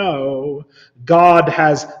don't know, God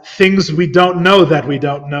has things we don't know that we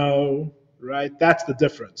don't know, right? That's the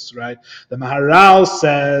difference, right? The Maharal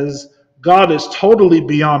says God is totally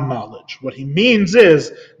beyond knowledge. What he means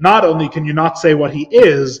is, not only can you not say what he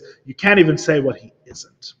is, you can't even say what he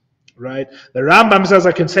isn't, right? The Rambam says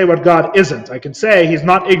I can say what God isn't. I can say he's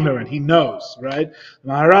not ignorant, he knows, right?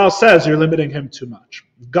 The Maharal says you're limiting him too much.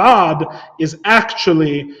 God is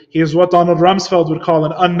actually, he is what Donald Rumsfeld would call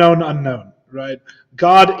an unknown unknown, right?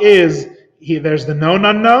 God is, there's the known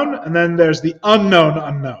unknown, and then there's the unknown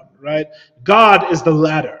unknown, right? God is the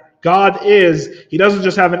latter. God is, he doesn't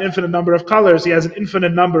just have an infinite number of colors, he has an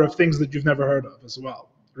infinite number of things that you've never heard of as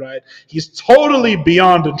well, right? He's totally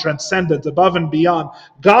beyond and transcendent, above and beyond.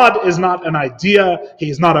 God is not an idea,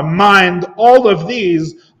 he's not a mind. All of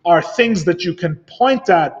these are things that you can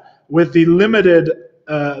point at with the limited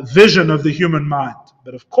vision of the human mind.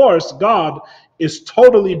 But of course, God is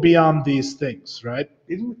totally beyond these things, right?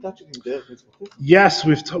 Didn't we touch it in there? Yes,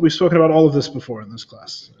 we've spoken about all of this before in this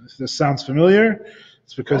class. If this sounds familiar,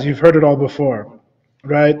 it's because you've heard it all before,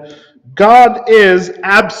 right? God is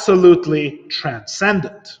absolutely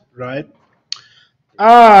transcendent, right?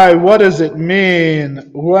 What does it mean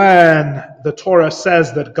when the Torah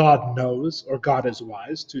says that God knows or God is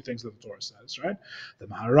wise? Two things that the Torah says, right? The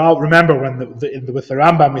Maharal, remember when with the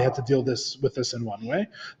Rambam we had to deal with this in one way.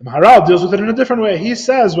 The Maharal deals with it in a different way. He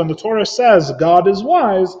says when the Torah says God is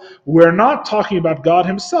wise, we're not talking about God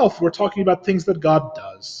himself. We're talking about things that God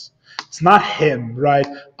does. It's not him, right?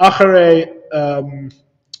 Acharei,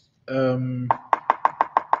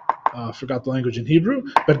 I forgot the language in Hebrew,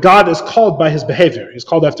 but God is called by his behavior. He's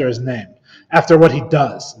called after his name, after what he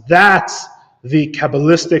does. That's the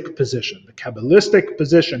Kabbalistic position. The Kabbalistic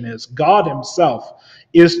position is God himself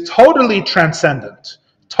is totally transcendent,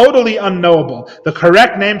 totally unknowable. The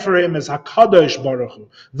correct name for him is HaKadosh Baruch Hu,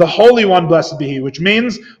 the Holy One, blessed be he, which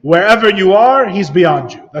means wherever you are, he's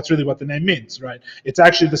beyond you. That's really what the name means, right? It's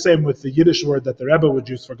actually the same with the Yiddish word that the Rebbe would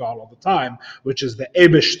use for God all the time, which is the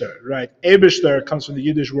Eibishter, right? Eibishter comes from the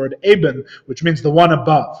Yiddish word Eben, which means the one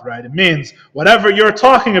above, right? It means whatever you're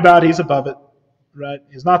talking about, he's above it. Right?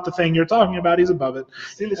 He's not the thing you're talking about, he's above it.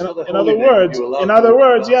 In other words,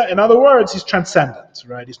 he's transcendent,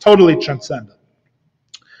 right? He's totally transcendent.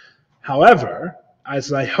 However,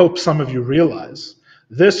 as I hope some of you realize,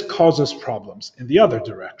 this causes problems in the other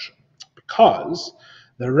direction, because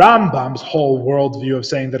the Rambam's whole worldview of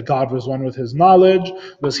saying that God was one with his knowledge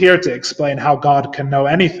was here to explain how God can know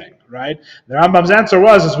anything, right? The Rambam's answer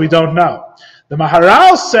was, we don't know. The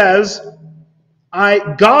Maharal says,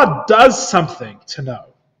 God does something to know.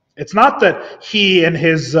 It's not that he, in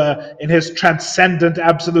his transcendent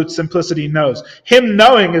absolute simplicity, knows. Him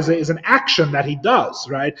knowing is an action that he does,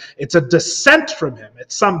 right? It's a descent from him.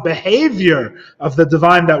 It's some behavior of the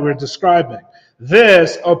divine that we're describing.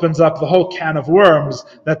 This opens up the whole can of worms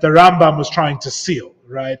that the Rambam was trying to seal,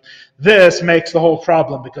 right? This makes the whole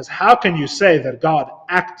problem, because how can you say that God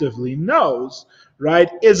actively knows, right?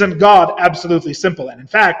 Isn't God absolutely simple? And in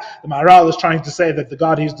fact, the Maharal is trying to say that the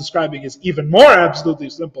God he's describing is even more absolutely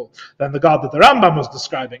simple than the God that the Rambam was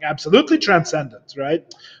describing, absolutely transcendent,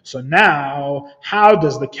 right? So now, how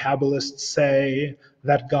does the Kabbalist say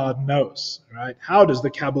that God knows, right? How does the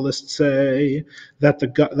Kabbalist say that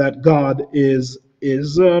that God is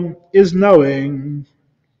knowing?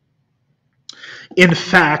 In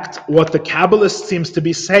fact, what the Kabbalist seems to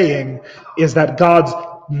be saying is that God's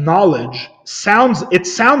knowledge sounds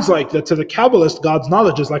like that to the Kabbalist, God's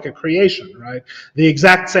knowledge is like a creation, right? The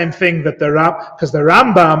exact same thing that because the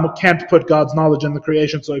Rambam can't put God's knowledge in the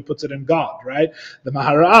creation, so he puts it in God, right? The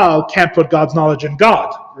Maharal can't put God's knowledge in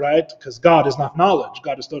God, right? Because God is not knowledge.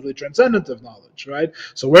 God is totally transcendent of knowledge, right?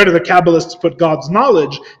 So where do the Kabbalists put God's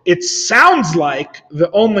knowledge? It sounds like the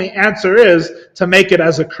only answer is to make it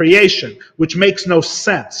as a creation, which makes no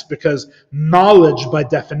sense, because knowledge by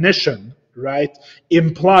definition, right,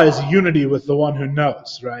 implies unity with the one who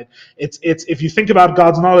knows, right? It's if you think about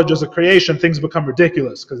God's knowledge as a creation, things become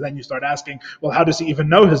ridiculous, because then you start asking, well, how does he even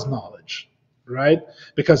know his knowledge, right?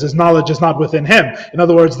 Because his knowledge is not within him. In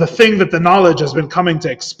other words, the thing that the knowledge has been coming to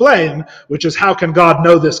explain, which is how can God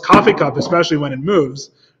know this coffee cup, especially when it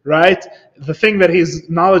moves, right? The thing that his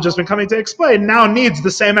knowledge has been coming to explain now needs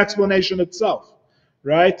the same explanation itself,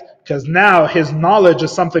 right? Because now his knowledge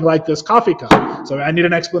is something like this coffee cup. So I need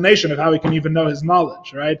an explanation of how he can even know his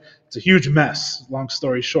knowledge, right? It's a huge mess, long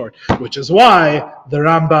story short, which is why the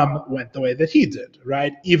Rambam went the way that he did,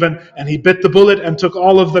 right? And he bit the bullet and took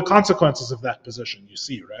all of the consequences of that position, you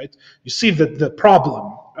see, right? You see the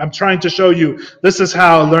problem. I'm trying to show you, this is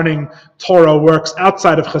how learning Torah works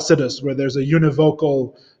outside of Chassidus, where there's a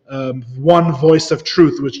univocal one voice of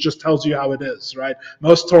truth, which just tells you how it is, right?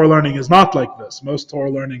 Most Torah learning is not like this. Most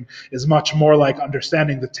Torah learning is much more like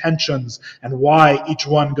understanding the tensions and why each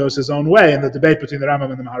one goes his own way in the debate between the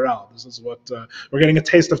Rambam and the Maharal. This is what we're getting a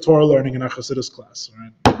taste of Torah learning in our Chassidus class,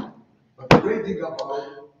 right? But the great thing about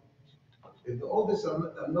all this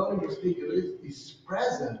anonymous thing is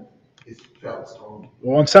present, is felt strong.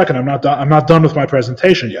 Well, 1 second. I'm not done with my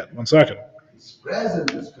presentation yet. 1 second. It's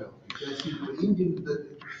present is felt, because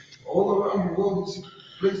all around the world, it's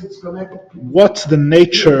places connected. What's the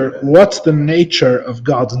nature of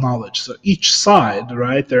God's knowledge? So each side,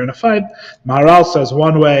 right, they're in a fight. Maharal says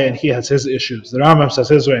one way and he has his issues. The Rambam says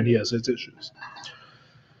his way and he has his issues.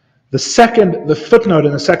 The footnote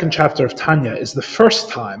in the second chapter of Tanya is the first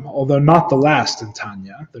time, although not the last in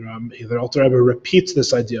Tanya. The Alter Rebbe repeats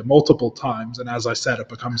this idea multiple times, and as I said, it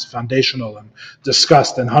becomes foundational and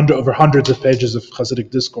discussed in over hundreds of pages of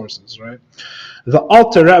Hasidic discourses, right? The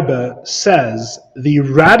Alter Rebbe says the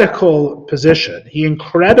radical position, he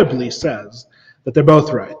incredibly says that they're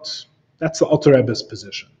both right. That's the Alter Rebbe's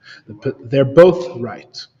position. They're both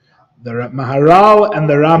right. The Maharal and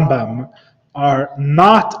the Rambam are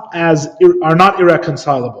not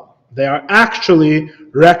irreconcilable. They are actually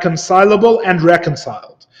reconcilable and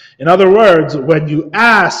reconciled. In other words, when you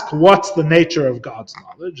ask what's the nature of God's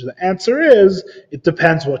knowledge, the answer is it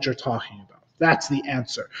depends what you're talking about. That's the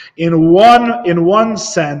answer. In one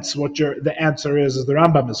sense, the answer is the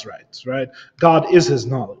Rambam is right? God is his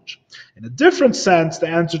knowledge. In a different sense, the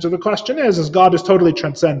answer to the question is God is totally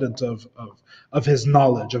transcendent of his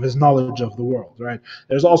knowledge of the world, right?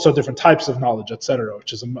 There's also different types of knowledge, etc.,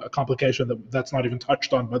 which is a complication that's not even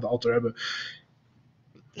touched on by the Alter Rebbe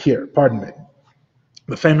here. Pardon me.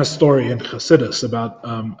 The famous story in Chassidus about,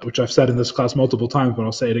 which I've said in this class multiple times, but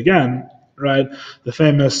I'll say it again, right? The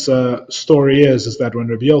famous story is that when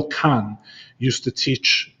Rabbi Khan used to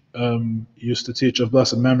teach of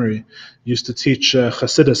blessed memory, used to teach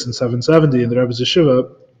Chassidus in 770 in the Rebbe's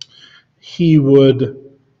Yeshiva, he would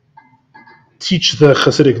teach the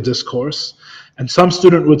Hasidic discourse, and some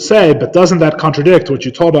student would say, but doesn't that contradict what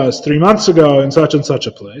you told us 3 months ago in such and such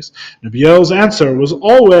a place? Rabbi Yoel's answer was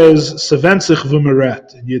always sevenzich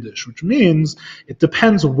v'meret in Yiddish, which means it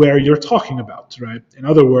depends where you're talking about, right? In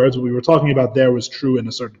other words, what we were talking about there was true in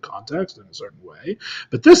a certain context, in a certain way,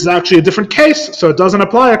 but this is actually a different case, so it doesn't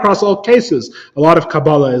apply across all cases. A lot of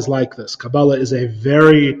Kabbalah is like this. Kabbalah is a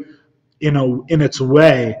very in its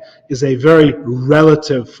way, is a very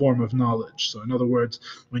relative form of knowledge. So in other words,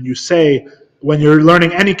 when you say when you're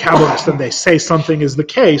learning any Kabbalist and they say something is the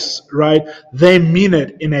case, right, they mean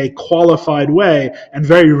it in a qualified way, and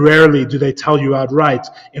very rarely do they tell you outright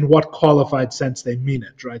in what qualified sense they mean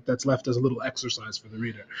it, right? That's left as a little exercise for the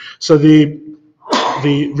reader. So the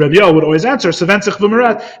Rabbi Yoel would always answer,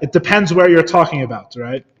 it depends where you're talking about,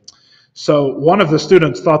 right? So one of the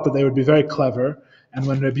students thought that they would be very clever, and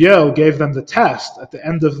when Rabbi Yoel gave them the test at the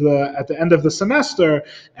end of the semester,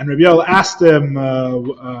 and Rabbi Yoel asked him,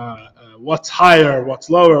 what's higher,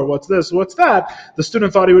 what's lower, what's this, what's that, the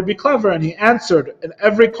student thought he would be clever, and he answered in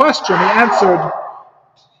every question. He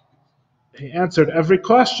answered every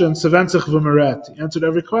question. He answered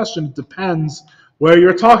every question. It depends where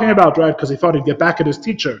you're talking about, right? Because he thought he'd get back at his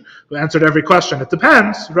teacher who answered every question. It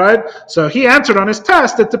depends, right? So he answered on his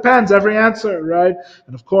test. It depends, every answer, right?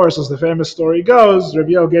 And of course, as the famous story goes,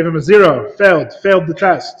 Rabbi Yoel gave him a 0, failed the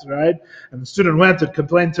test, right? And the student went and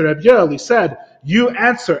complained to Rabbi Yoel. He said, you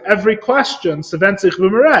answer every question, sevenzich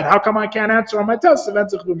v'meret. How come I can't answer on my test,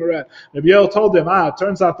 sevenzich v'meret? Rabbi Yoel told him, it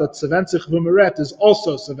turns out that sevenzich v'meret is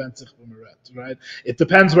also sevenzich v'meret, right? It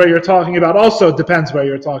depends where you're talking about. Also, it depends where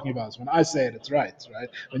you're talking about. So when I say it, it's right?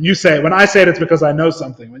 When I say it, it's because I know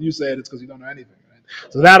something. When you say it, it's because you don't know anything, right?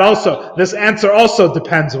 So this answer also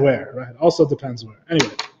depends where, right? Also depends where.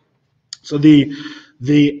 Anyway, so the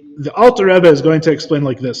Alter Rebbe is going to explain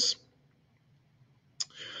like this.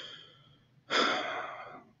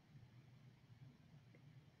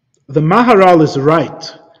 The Maharal is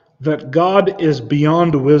right that God is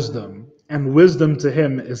beyond wisdom, and wisdom to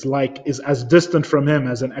him is as distant from him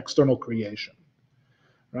as an external creation.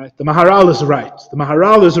 Right? The Maharal is right. The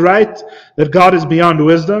Maharal is right that God is beyond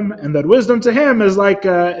wisdom, and that wisdom to him is like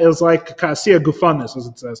Kasiya Gufanis, as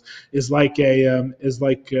it says,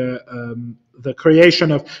 the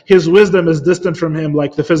creation of his wisdom is distant from him,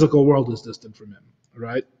 like the physical world is distant from him.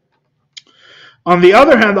 Right? On the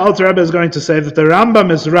other hand, the Alter Rebbe is going to say that the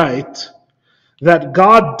Rambam is right, that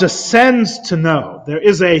God descends to know. There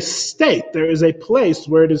is a state, there is a place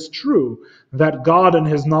where it is true that God and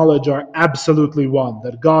his knowledge are absolutely one,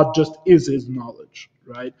 that God just is his knowledge,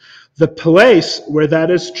 right? The place where that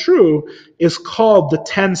is true is called the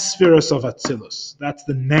 10 spheres of Atzilus. That's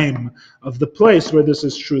the name of the place where this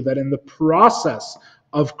is true, that in the process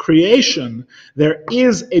of creation, there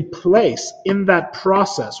is a place in that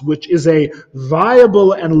process which is a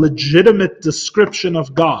viable and legitimate description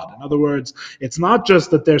of God. In other words, it's not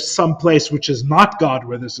just that there's some place which is not God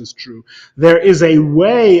where this is true. There is a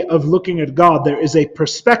way of looking at God. There is a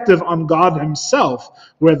perspective on God himself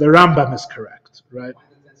where the Rambam is correct, right?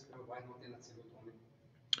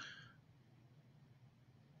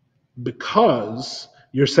 Because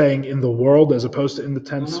you're saying in the world as opposed to in the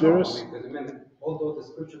 10 spheres? Although the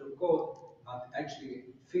scripture of God are actually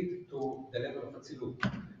fit to the level of Atzilut.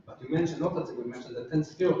 But you mentioned not Atzilut, you mentioned the 10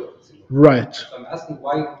 spheres of Atzilut. Right. So I'm asking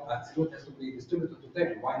why Atzilut has to be distributed to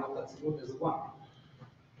 10. Why not Atzilut as one?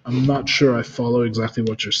 I'm not sure I follow exactly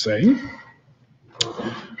what you're saying.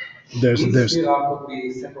 Each sphere could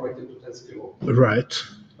be separated to 10 spheres. Right.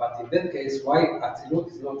 But in that case, why Atzilut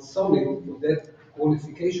is not solid to that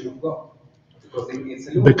qualification of God?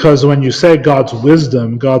 Because when you say God's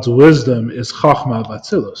wisdom is Chachma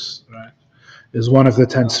Vatzilus, right? Is one of the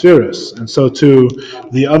 10 spheres. And so too,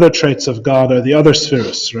 the other traits of God are the other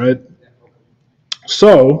spheres, right?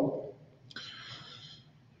 So,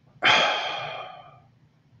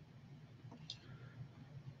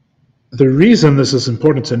 the reason this is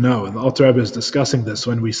important to know, and the Alter Rebbe is discussing this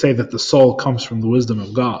when we say that the soul comes from the wisdom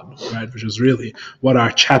of God, right, which is really what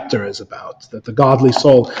our chapter is about, that the godly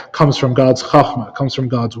soul comes from God's chachma, comes from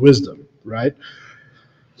God's wisdom, right?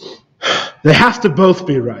 They have to both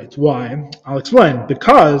be right. Why? I'll explain.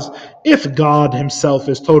 Because if God himself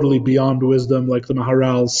is totally beyond wisdom, like the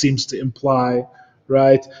Maharal seems to imply,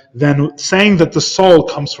 right, then saying that the soul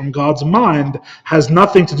comes from God's mind has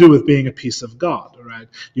nothing to do with being a piece of God, right?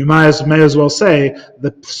 You may as well say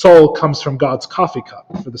the soul comes from God's coffee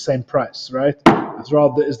cup for the same price, right? After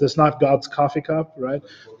all, is this not God's coffee cup, right?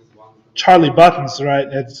 Charlie Buttons, right?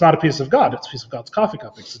 It's not a piece of God, it's a piece of God's coffee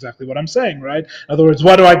cup. It's exactly what I'm saying, right? In other words,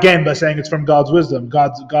 what do I gain by saying it's from God's wisdom?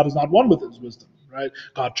 God is not one with his wisdom, right?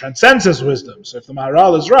 God transcends his wisdom. So if the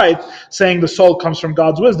Maharal is right, saying the soul comes from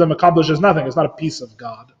God's wisdom accomplishes nothing. It's not a piece of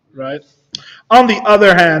God, right? On the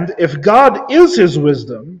other hand, if God is his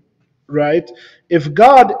wisdom, right? If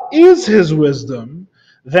God is his wisdom,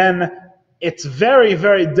 then it's very,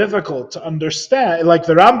 very difficult to understand, like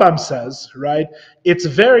the Rambam says, right? It's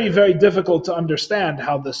very, very difficult to understand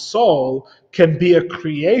how the soul can be a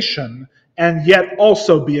creation and yet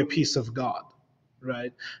also be a piece of God,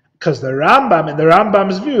 right? Because in the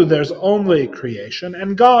Rambam's view, there's only creation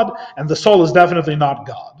and God, and the soul is definitely not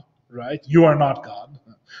God, right? You are not God,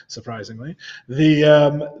 surprisingly.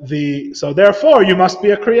 So therefore you must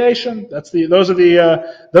be a creation. Those are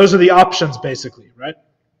the options basically, right?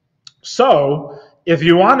 So if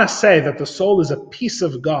you want to say that the soul is a piece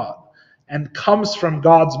of God and comes from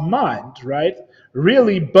God's mind, right?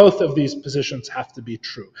 Really, both of these positions have to be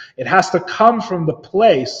true. It has to come from the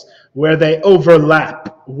place where they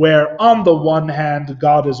overlap, where on the one hand,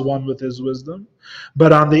 God is one with his wisdom,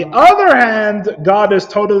 but on the other hand, God is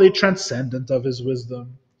totally transcendent of his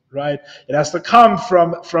wisdom, right? It has to come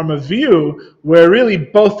from a view where really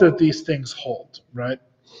both of these things hold, right?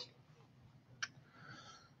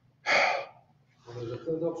 There's a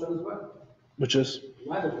third option as well. Which is?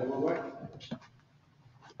 Neither of them are right.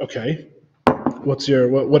 Okay. What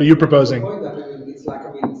are you proposing? The point that, it's like,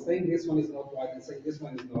 saying this one is not right and saying this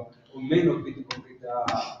one is not, or may not be the complete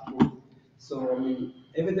truth. So,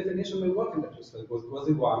 every definition may work in that respect. Because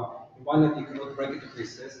in one that you cannot break it to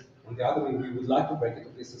pieces, on the other one we would like to break it to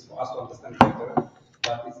pieces for us to understand better,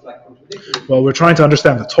 but it's like contradictory. Well, we're trying to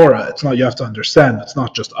understand the Torah. It's not you have to understand. It's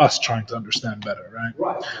not just us trying to understand better, right?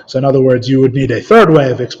 Right. So in other words, you would need a third way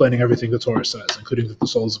of explaining everything the Torah says, including that the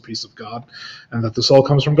soul is a piece of God, and that the soul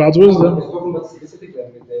comes from God's wisdom. We're talking about specifically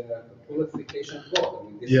the qualification of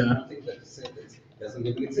God. This is something that doesn't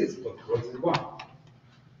even exist, but God is one.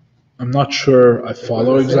 I'm not sure I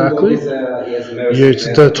follow exactly.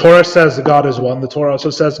 The Torah says God is one. The Torah also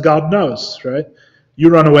says God knows, right? You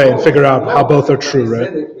run away and figure out how both are true,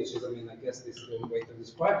 right? Which is, I guess this is the way to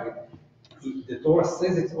describe it. The Torah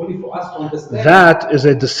says it's only for us to understand. That is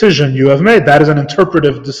a decision you have made. That is an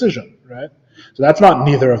interpretive decision, right? So that's not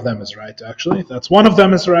neither of them is right, actually. That's one of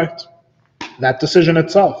them is right. That decision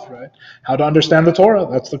itself, right? How to understand the Torah,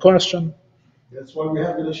 that's the question. That's why we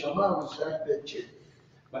have the Shabbat, the fact that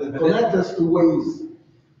it connects us to ways.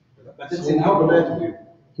 But it's in our point of view.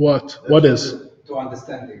 What is? To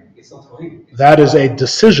understanding. It's not for him. That is a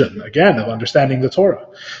decision, again, of understanding the Torah.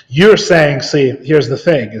 You're saying, see, here's the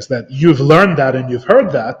thing, is that you've learned that and you've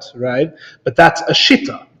heard that, right? But that's a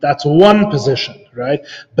shita. That's one position, right?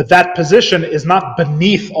 But that position is not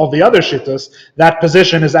beneath all the other shittas. That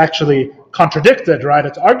position is actually contradicted, right?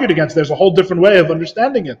 It's argued against. There's a whole different way of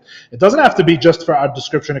understanding it. It doesn't have to be just for our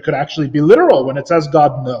description. It could actually be literal. When it says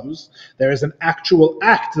God knows, there is an actual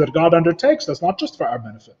act that God undertakes. That's not just for our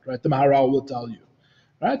benefit, right? The Maharal will tell you,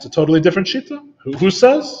 right? It's a totally different shita. Who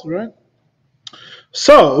says, right?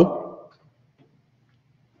 So,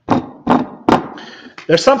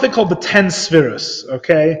 there's something called the 10 spheres,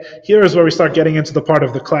 okay? Here is where we start getting into the part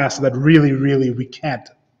of the class that really, really, we can't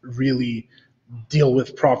really deal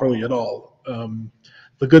with properly at all.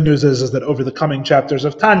 The good news is that over the coming chapters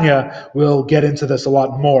of Tanya, we'll get into this a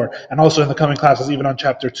lot more, and also in the coming classes, even on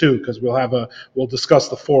chapter 2, because we'll discuss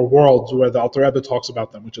the 4 worlds where the Alter Rebbe talks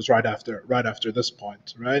about them, which is right after this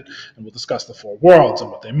point, right? And we'll discuss the 4 worlds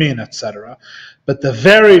and what they mean, etc. But the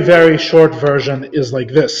very, very short version is like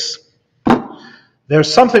this.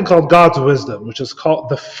 There's something called God's wisdom, which is called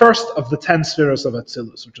the first of the 10 spheres of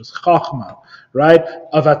Atzilus, which is Chachma, right?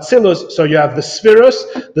 Of Atzilus, so you have the spheres.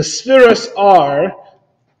 The spheres are,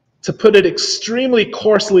 to put it extremely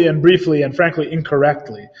coarsely and briefly and frankly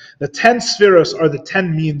incorrectly, the 10 spheres are the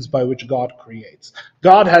 10 means by which God creates.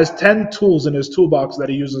 God has 10 tools in his toolbox that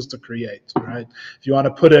he uses to create, right? If you want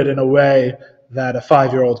to put it in a way that a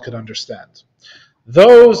 5-year-old could understand.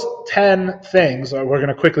 Those 10 things, we're going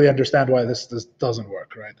to quickly understand why this doesn't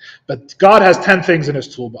work, right? But God has 10 things in his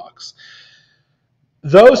toolbox.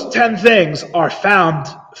 Those 10 things are found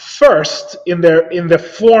first in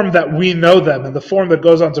the form that we know them, and the form that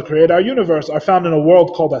goes on to create our universe, are found in a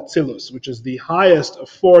world called Atzilus, which is the highest of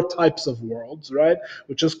 4 types of worlds, right?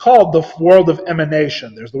 Which is called the world of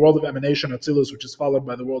emanation. There's the world of emanation, Atzilus, which is followed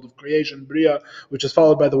by the world of creation, Bria, which is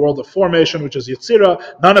followed by the world of formation, which is Yetzira.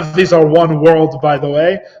 None of these are one world, by the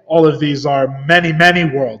way. All of these are many, many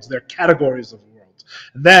worlds. They're categories of worlds.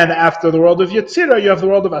 And then after the world of Yetzira, you have the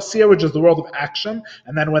world of Asiya, which is the world of action.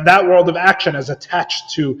 And then when that world of action is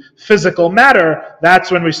attached to physical matter, that's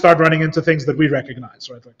when we start running into things that we recognize,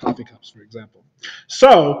 right? Like coffee cups, for example.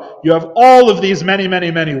 So you have all of these many,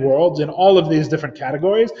 many, many worlds in all of these different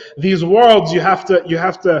categories. These worlds, you have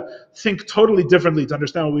to think totally differently to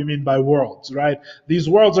understand what we mean by worlds, right? These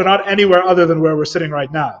worlds are not anywhere other than where we're sitting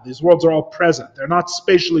right now. These worlds are all present. They're not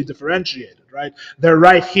spatially differentiated, right? They're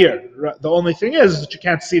right here. The only thing is that you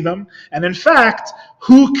can't see them. And in fact,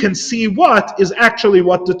 who can see what is actually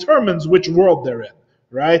what determines which world they're in,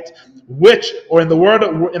 right? Which, or in the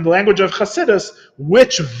language of Chassidus,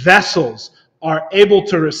 which vessels are able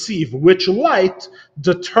to receive which light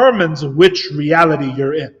determines which reality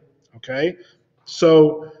you're in, okay?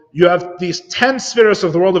 So you have these 10 spheres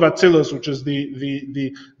of the world of Atzilus, which is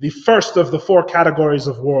the first of the 4 categories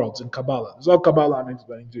of worlds in Kabbalah. This is all Kabbalah I'm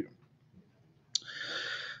explaining to you.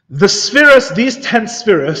 The spheres, these 10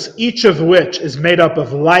 spheres, each of which is made up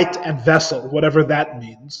of light and vessel, whatever that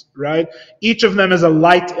means, right? Each of them is a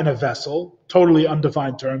light in a vessel, totally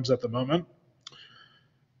undefined terms at the moment.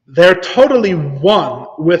 They're totally one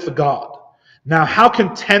with God. Now, how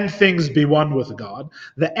can 10 things be one with God?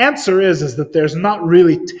 The answer is that there's not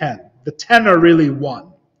really 10. The 10 are really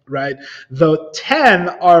one, right? The 10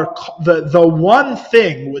 are, the one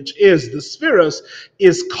thing, which is the spheres,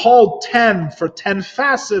 is called 10 for 10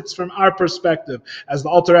 facets from our perspective. As the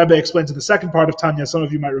Alter Rebbe explains in the second part of Tanya, some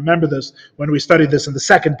of you might remember this when we studied this in the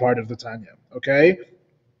second part of the Tanya, okay?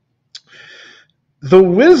 The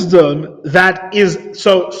wisdom that is,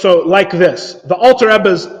 so like this, the Alter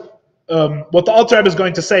Rebbe's, what the Alter Rebbe is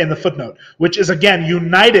going to say in the footnote, which is again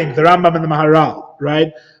uniting the Rambam and the Maharal,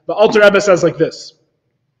 right? The Alter Rebbe says like this: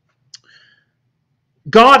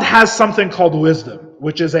 God has something called wisdom,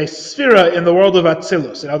 which is a sphera in the world of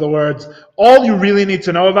Atzilus. In other words, all you really need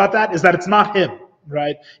to know about that is that it's not him,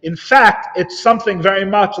 right? In fact, it's something very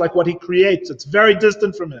much like what he creates. It's very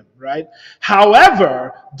distant from him, right?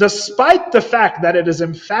 However, despite the fact that it is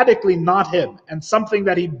emphatically not him and something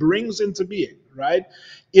that he brings into being, right?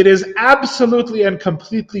 It is absolutely and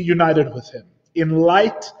completely united with him in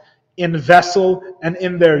light, in vessel, and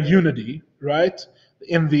in their unity, right?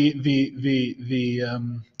 In the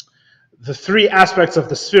 3 aspects of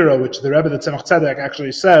the sphera, which the Rebbe, the Tzemach Tzedek,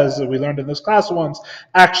 actually says, we learned in this class once,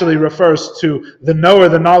 actually refers to the knower,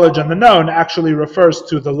 the knowledge, and the known, actually refers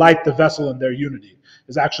to the light, the vessel, and their unity.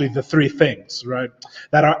 Is actually the 3 things, right,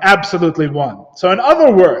 that are absolutely one. So in other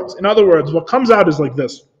words, what comes out is like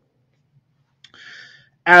this.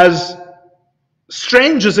 As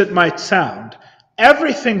strange as it might sound,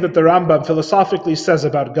 everything that the Rambam philosophically says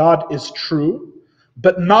about God is true,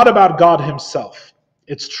 but not about God himself.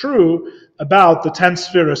 It's true about the 10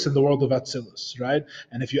 spheres in the world of Atzilus, right?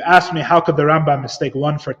 And if you ask me how could the Rambam mistake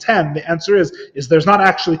 1 for 10, the answer is there's not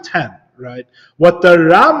actually 10, right? What the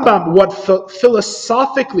Rambam, what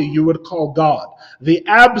philosophically you would call God, the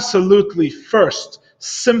absolutely first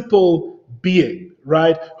simple being,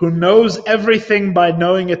 right, who knows everything by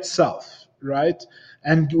knowing itself, right,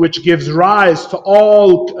 and which gives rise to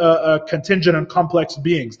all contingent and complex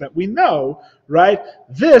beings that we know, right,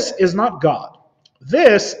 this is not God.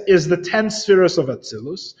 This is the 10 spheres of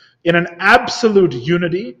Atzilus in an absolute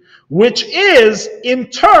unity, which is, in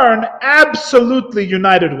turn, absolutely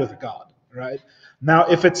united with God, right? Now,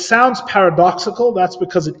 if it sounds paradoxical, that's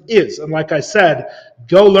because it is. And like I said,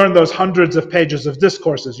 go learn those hundreds of pages of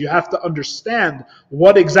discourses. You have to understand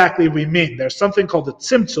what exactly we mean. There's something called the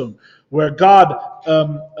Tzimtzum, where God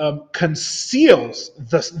conceals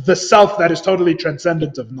the self that is totally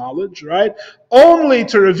transcendent of knowledge, right? Only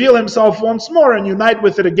to reveal himself once more and unite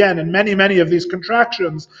with it again. And many, many of these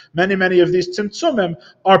contractions, many, many of these tzimtzumim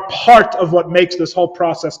are part of what makes this whole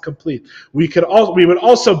process complete. We would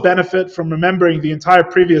also benefit from remembering the entire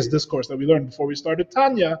previous discourse that we learned before we started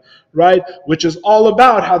Tanya, right? Which is all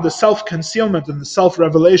about how the self-concealment and the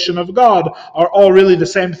self-revelation of God are all really the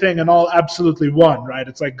same thing and all absolutely one, right?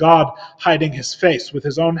 It's like God hiding his face with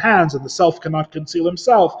his own hands, and the self cannot conceal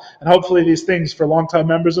himself. And hopefully these things, for long-time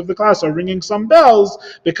members of the class, are ringing some bells,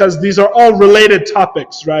 because these are all related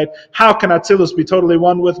topics, right? How can Atzilus be totally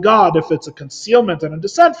one with God if it's a concealment and a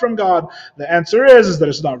descent from God? The answer is that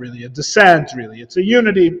it's not really a descent, really. It's a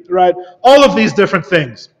unity, right? All of these different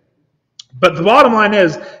things. But the bottom line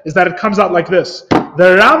is that it comes out like this.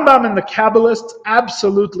 The Rambam and the Kabbalists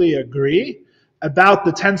absolutely agree about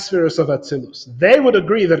the 10 spheres of Atzilus. They would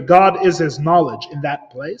agree that God is his knowledge in that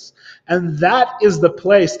place, and that is the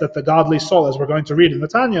place that the godly soul, as we're going to read in the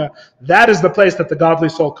Tanya, that is the place that the godly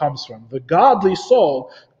soul comes from. The godly soul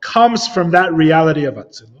comes from that reality of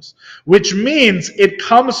Atzilus, which means it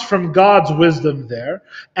comes from God's wisdom there,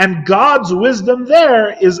 and God's wisdom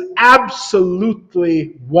there is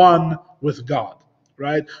absolutely one with God.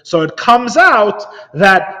 Right? So it comes out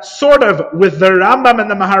that sort of with the Rambam and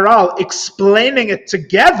the Maharal explaining it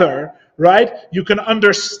together, right? You can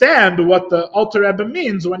understand what the Alter Rebbe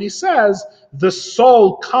means when he says the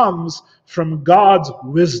soul comes from God's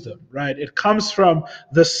wisdom, right? It comes from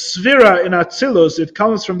the sphera in Atzilus. It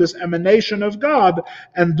comes from this emanation of God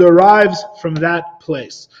and derives from that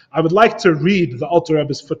place. I would like to read the Alter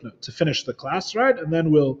Rebbe's footnote to finish the class, right? And then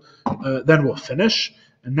we'll finish.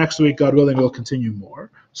 And next week, God willing, we'll continue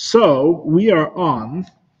more. So we are on,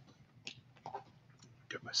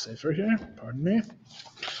 get my sefer here, pardon me.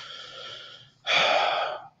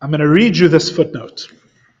 I'm going to read you this footnote.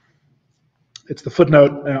 It's the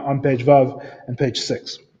footnote on page Vav and page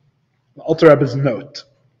 6. The Alter Rebbe's note.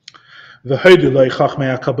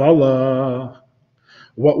 Kabbalah.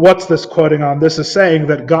 What's this quoting on? This is saying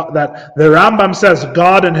that that the Rambam says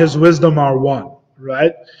God and his wisdom are one,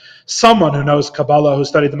 right? Someone who knows Kabbalah, who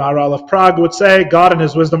studied the Maharal of Prague, would say God and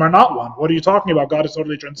his wisdom are not one. What are you talking about? God is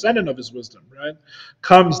totally transcendent of his wisdom, right?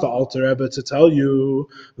 Comes the Alter Rebbe to tell you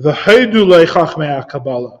the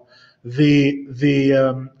Kabbalah,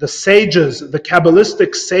 the sages, the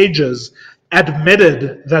Kabbalistic sages,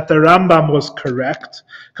 admitted that the Rambam was correct.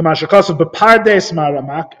 As the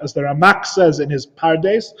Ramak says in his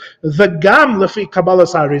Pardes, the Gam lefi Kabbalah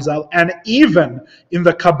Arizal, and even in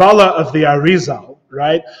the Kabbalah of the Arizal,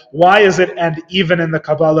 right? Why is it and even in the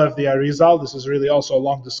Kabbalah of the Arizal? This is really also a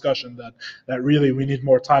long discussion that really we need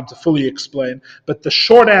more time to fully explain. But the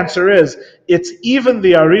short answer is, it's even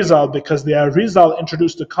the Arizal because the Arizal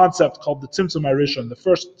introduced a concept called the Tzimtzum Arishon, the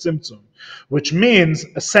first Tzimtzum, which means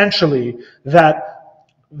essentially that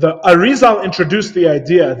the Arizal introduced the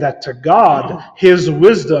idea that to God, his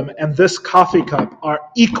wisdom and this coffee cup are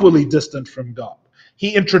equally distant from God.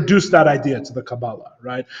 He introduced that idea to the Kabbalah,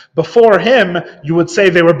 right? Before him, you would say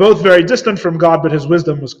they were both very distant from God, but his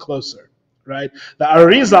wisdom was closer, right? The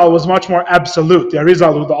Arizal was much more absolute. The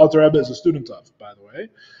Arizal, who the Alter Rebbe is a student of, by the way,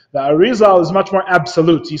 the Arizal is much more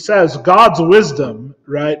absolute. He says God's wisdom,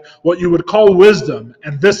 right, what you would call wisdom,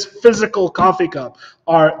 and this physical coffee cup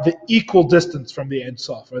are the equal distance from the Ein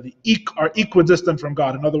Sof, or are equidistant from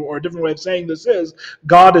God. In other words, or a different way of saying this is,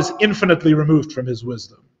 God is infinitely removed from his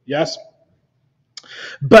wisdom. Yes?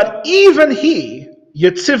 But even he,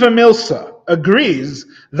 Yetziva Milsa, agrees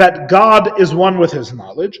that God is one with his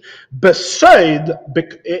knowledge, beside,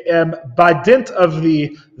 by dint of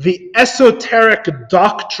the esoteric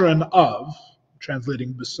doctrine of,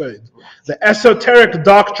 translating beside, the esoteric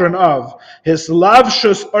doctrine of his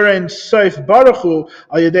lavshus orein soif baruchu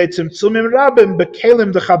al yedei tzimtzumim rabim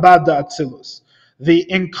bekelim de Chabad Atzilus, the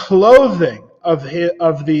enclothing of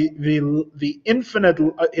the infinite,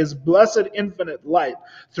 his blessed infinite light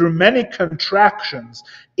through many contractions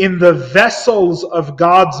in the vessels of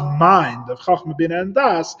God's mind, of Chachma Bina and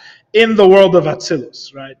Das, in the world of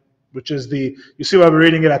Atzilus, right? Which is you see why we're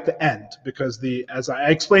reading it at the end, because as I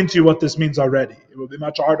explained to you what this means already. It will be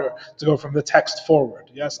much harder to go from the text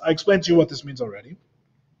forward. Yes, I explained to you what this means already.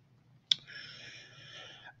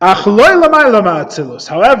 However,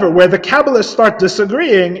 where the Kabbalists start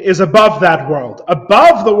disagreeing is above that world,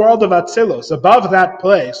 above the world of Atzilus, above that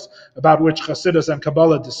place about which Chassidus and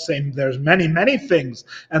Kabbalah the same. There's many, many things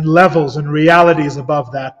and levels and realities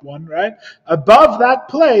above that one, right? Above that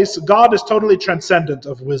place, God is totally transcendent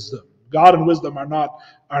of wisdom. God and wisdom are not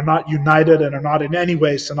united and are not in any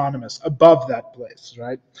way synonymous. Above that place,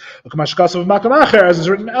 right? As is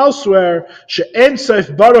written elsewhere, the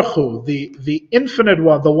infinite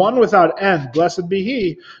one, the one without end, blessed be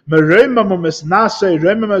he,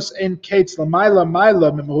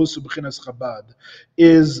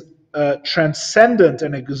 is transcendent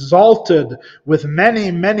and exalted with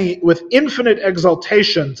with infinite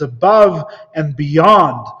exaltations above and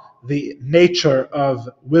beyond the nature of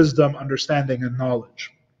wisdom, understanding, and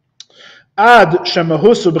knowledge. To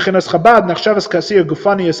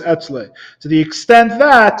the extent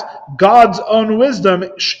that God's own wisdom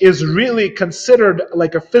is really considered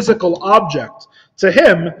like a physical object to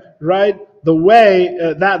him, right? The way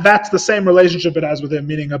that's the same relationship it has with him,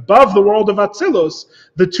 meaning above the world of Atzilus,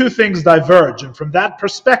 the two things diverge, and from that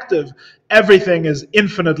perspective, everything is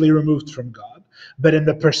infinitely removed from God. But in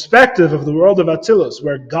the perspective of the world of Atzilus,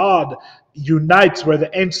 where God unites, where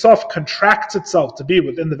the Ein Sof contracts itself to be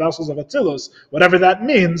within the vessels of Atzilus, whatever that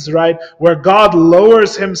means, right? Where God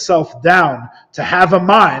lowers himself down to have a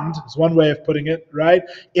mind, is one way of putting it, right?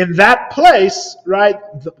 In that place, right,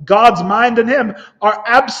 God's mind and him are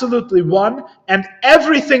absolutely one, and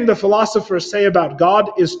everything the philosophers say about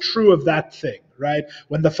God is true of that thing, right?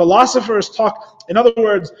 When the philosophers talk, in other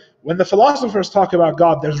words, when the philosophers talk about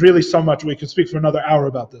God, there's really so much, we could speak for another hour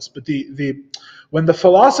about this, but when the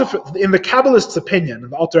philosopher, in the Kabbalist's opinion,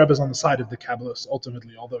 and the Alter Rebbe is on the side of the Kabbalists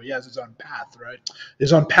ultimately, although he has his own path, right?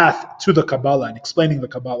 His own path to the Kabbalah and explaining the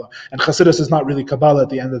Kabbalah. And Chassidus is not really Kabbalah at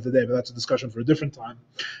the end of the day, but that's a discussion for a different time.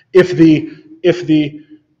 In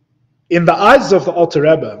the eyes of the Alter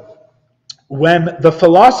Rebbe, when the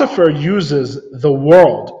philosopher uses the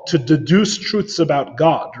world to deduce truths about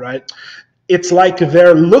God, right? It's like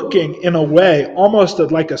they're looking in a way almost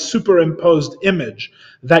at like a superimposed image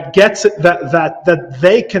that gets it, that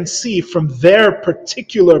they can see from their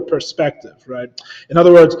particular perspective, right? In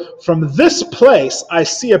other words, from this place, I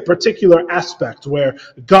see a particular aspect where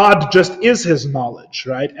God just is his knowledge,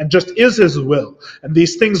 right? And just is his will. And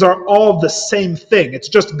these things are all the same thing. It's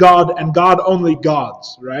just God and God only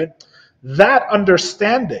God's, right? that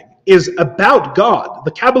understanding is about God.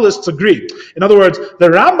 The Kabbalists agree. In other words, the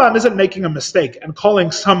Rambam isn't making a mistake and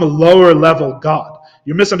calling some lower level God.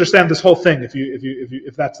 You misunderstand this whole thing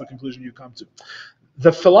if that's the conclusion you come to.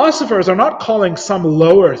 The philosophers are not calling some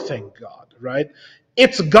lower thing God, right?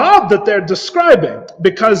 It's God that they're describing,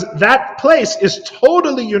 because that place is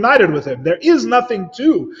totally united with Him. There is nothing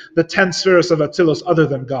to the 10 spheres of Atzilus other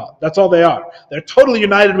than God. That's all they are. They're totally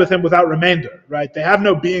united with Him without remainder, right? They have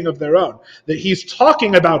no being of their own. That He's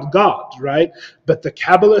talking about God, right? But the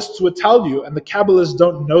Kabbalists would tell you, and the Kabbalists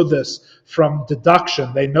don't know this from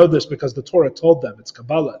deduction. They know this because the Torah told them. It's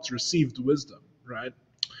Kabbalah. It's received wisdom, right?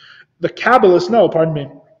 The Kabbalists know,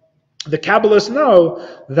 the Kabbalists know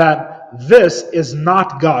that this is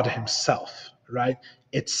not God Himself, right?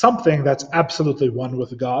 It's something that's absolutely one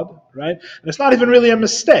with God, right? And it's not even really a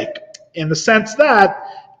mistake, in the sense that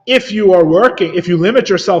if you limit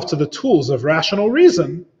yourself to the tools of rational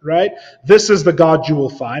reason, right, this is the God you will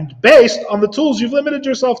find based on the tools you've limited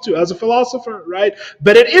yourself to as a philosopher, right?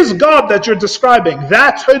 But it is God that you're describing.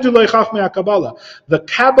 That's Kabbalah. The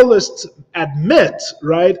Kabbalists admit,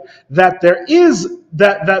 right, that there is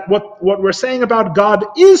that what we're saying about God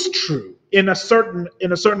is true in a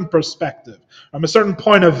certain perspective, from a certain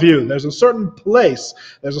point of view. There's a certain place,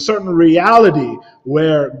 there's a certain reality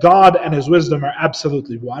where God and His wisdom are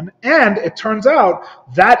absolutely one. And it turns out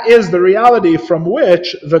that is the reality from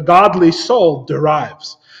which the godly soul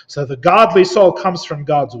derives. So the godly soul comes from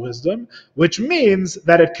God's wisdom, which means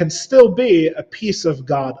that it can still be a piece of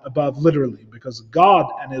God above, literally, because God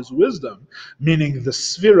and His wisdom, meaning the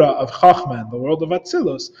Sphira of Chachma, the world of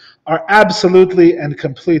Atzilus, are absolutely and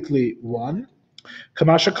completely one.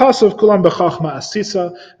 Kamasha Kasav Kulam B'Chachma Asisa.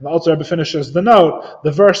 And the Alter Rebbe finishes the note.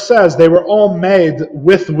 The verse says they were all made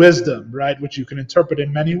with wisdom, right? Which you can interpret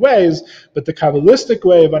in many ways. But the Kabbalistic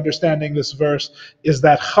way of understanding this verse is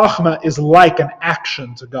that Chachma is like an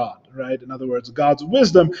action to God, right? In other words, God's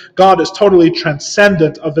wisdom, God is totally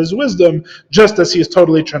transcendent of His wisdom, just as He is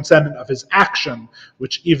totally transcendent of His action,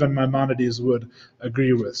 which even Maimonides would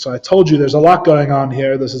agree with. So I told you there's a lot going on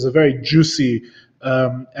here. This is a very juicy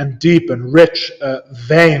and deep and rich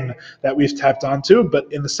vein that we've tapped onto. But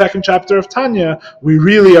in the second chapter of Tanya, we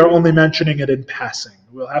really are only mentioning it in passing.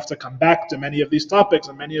 We'll have to come back to many of these topics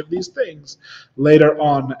and many of these things later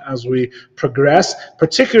on as we progress,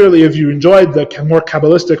 particularly if you enjoyed the more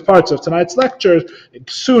Kabbalistic parts of tonight's lecture.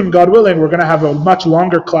 Soon, God willing, we're going to have a much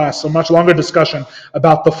longer class, a much longer discussion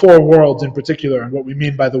about the four worlds in particular and what we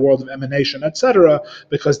mean by the world of emanation, etc.,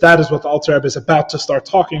 because that is what the Alter Rebbe is about to start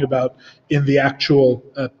talking about in the actual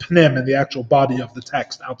pnim, in the actual body of the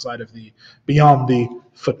text, beyond the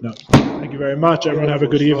footnote. Thank you very much. Everyone have a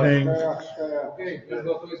good evening. Okay, let's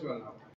go to Israel now.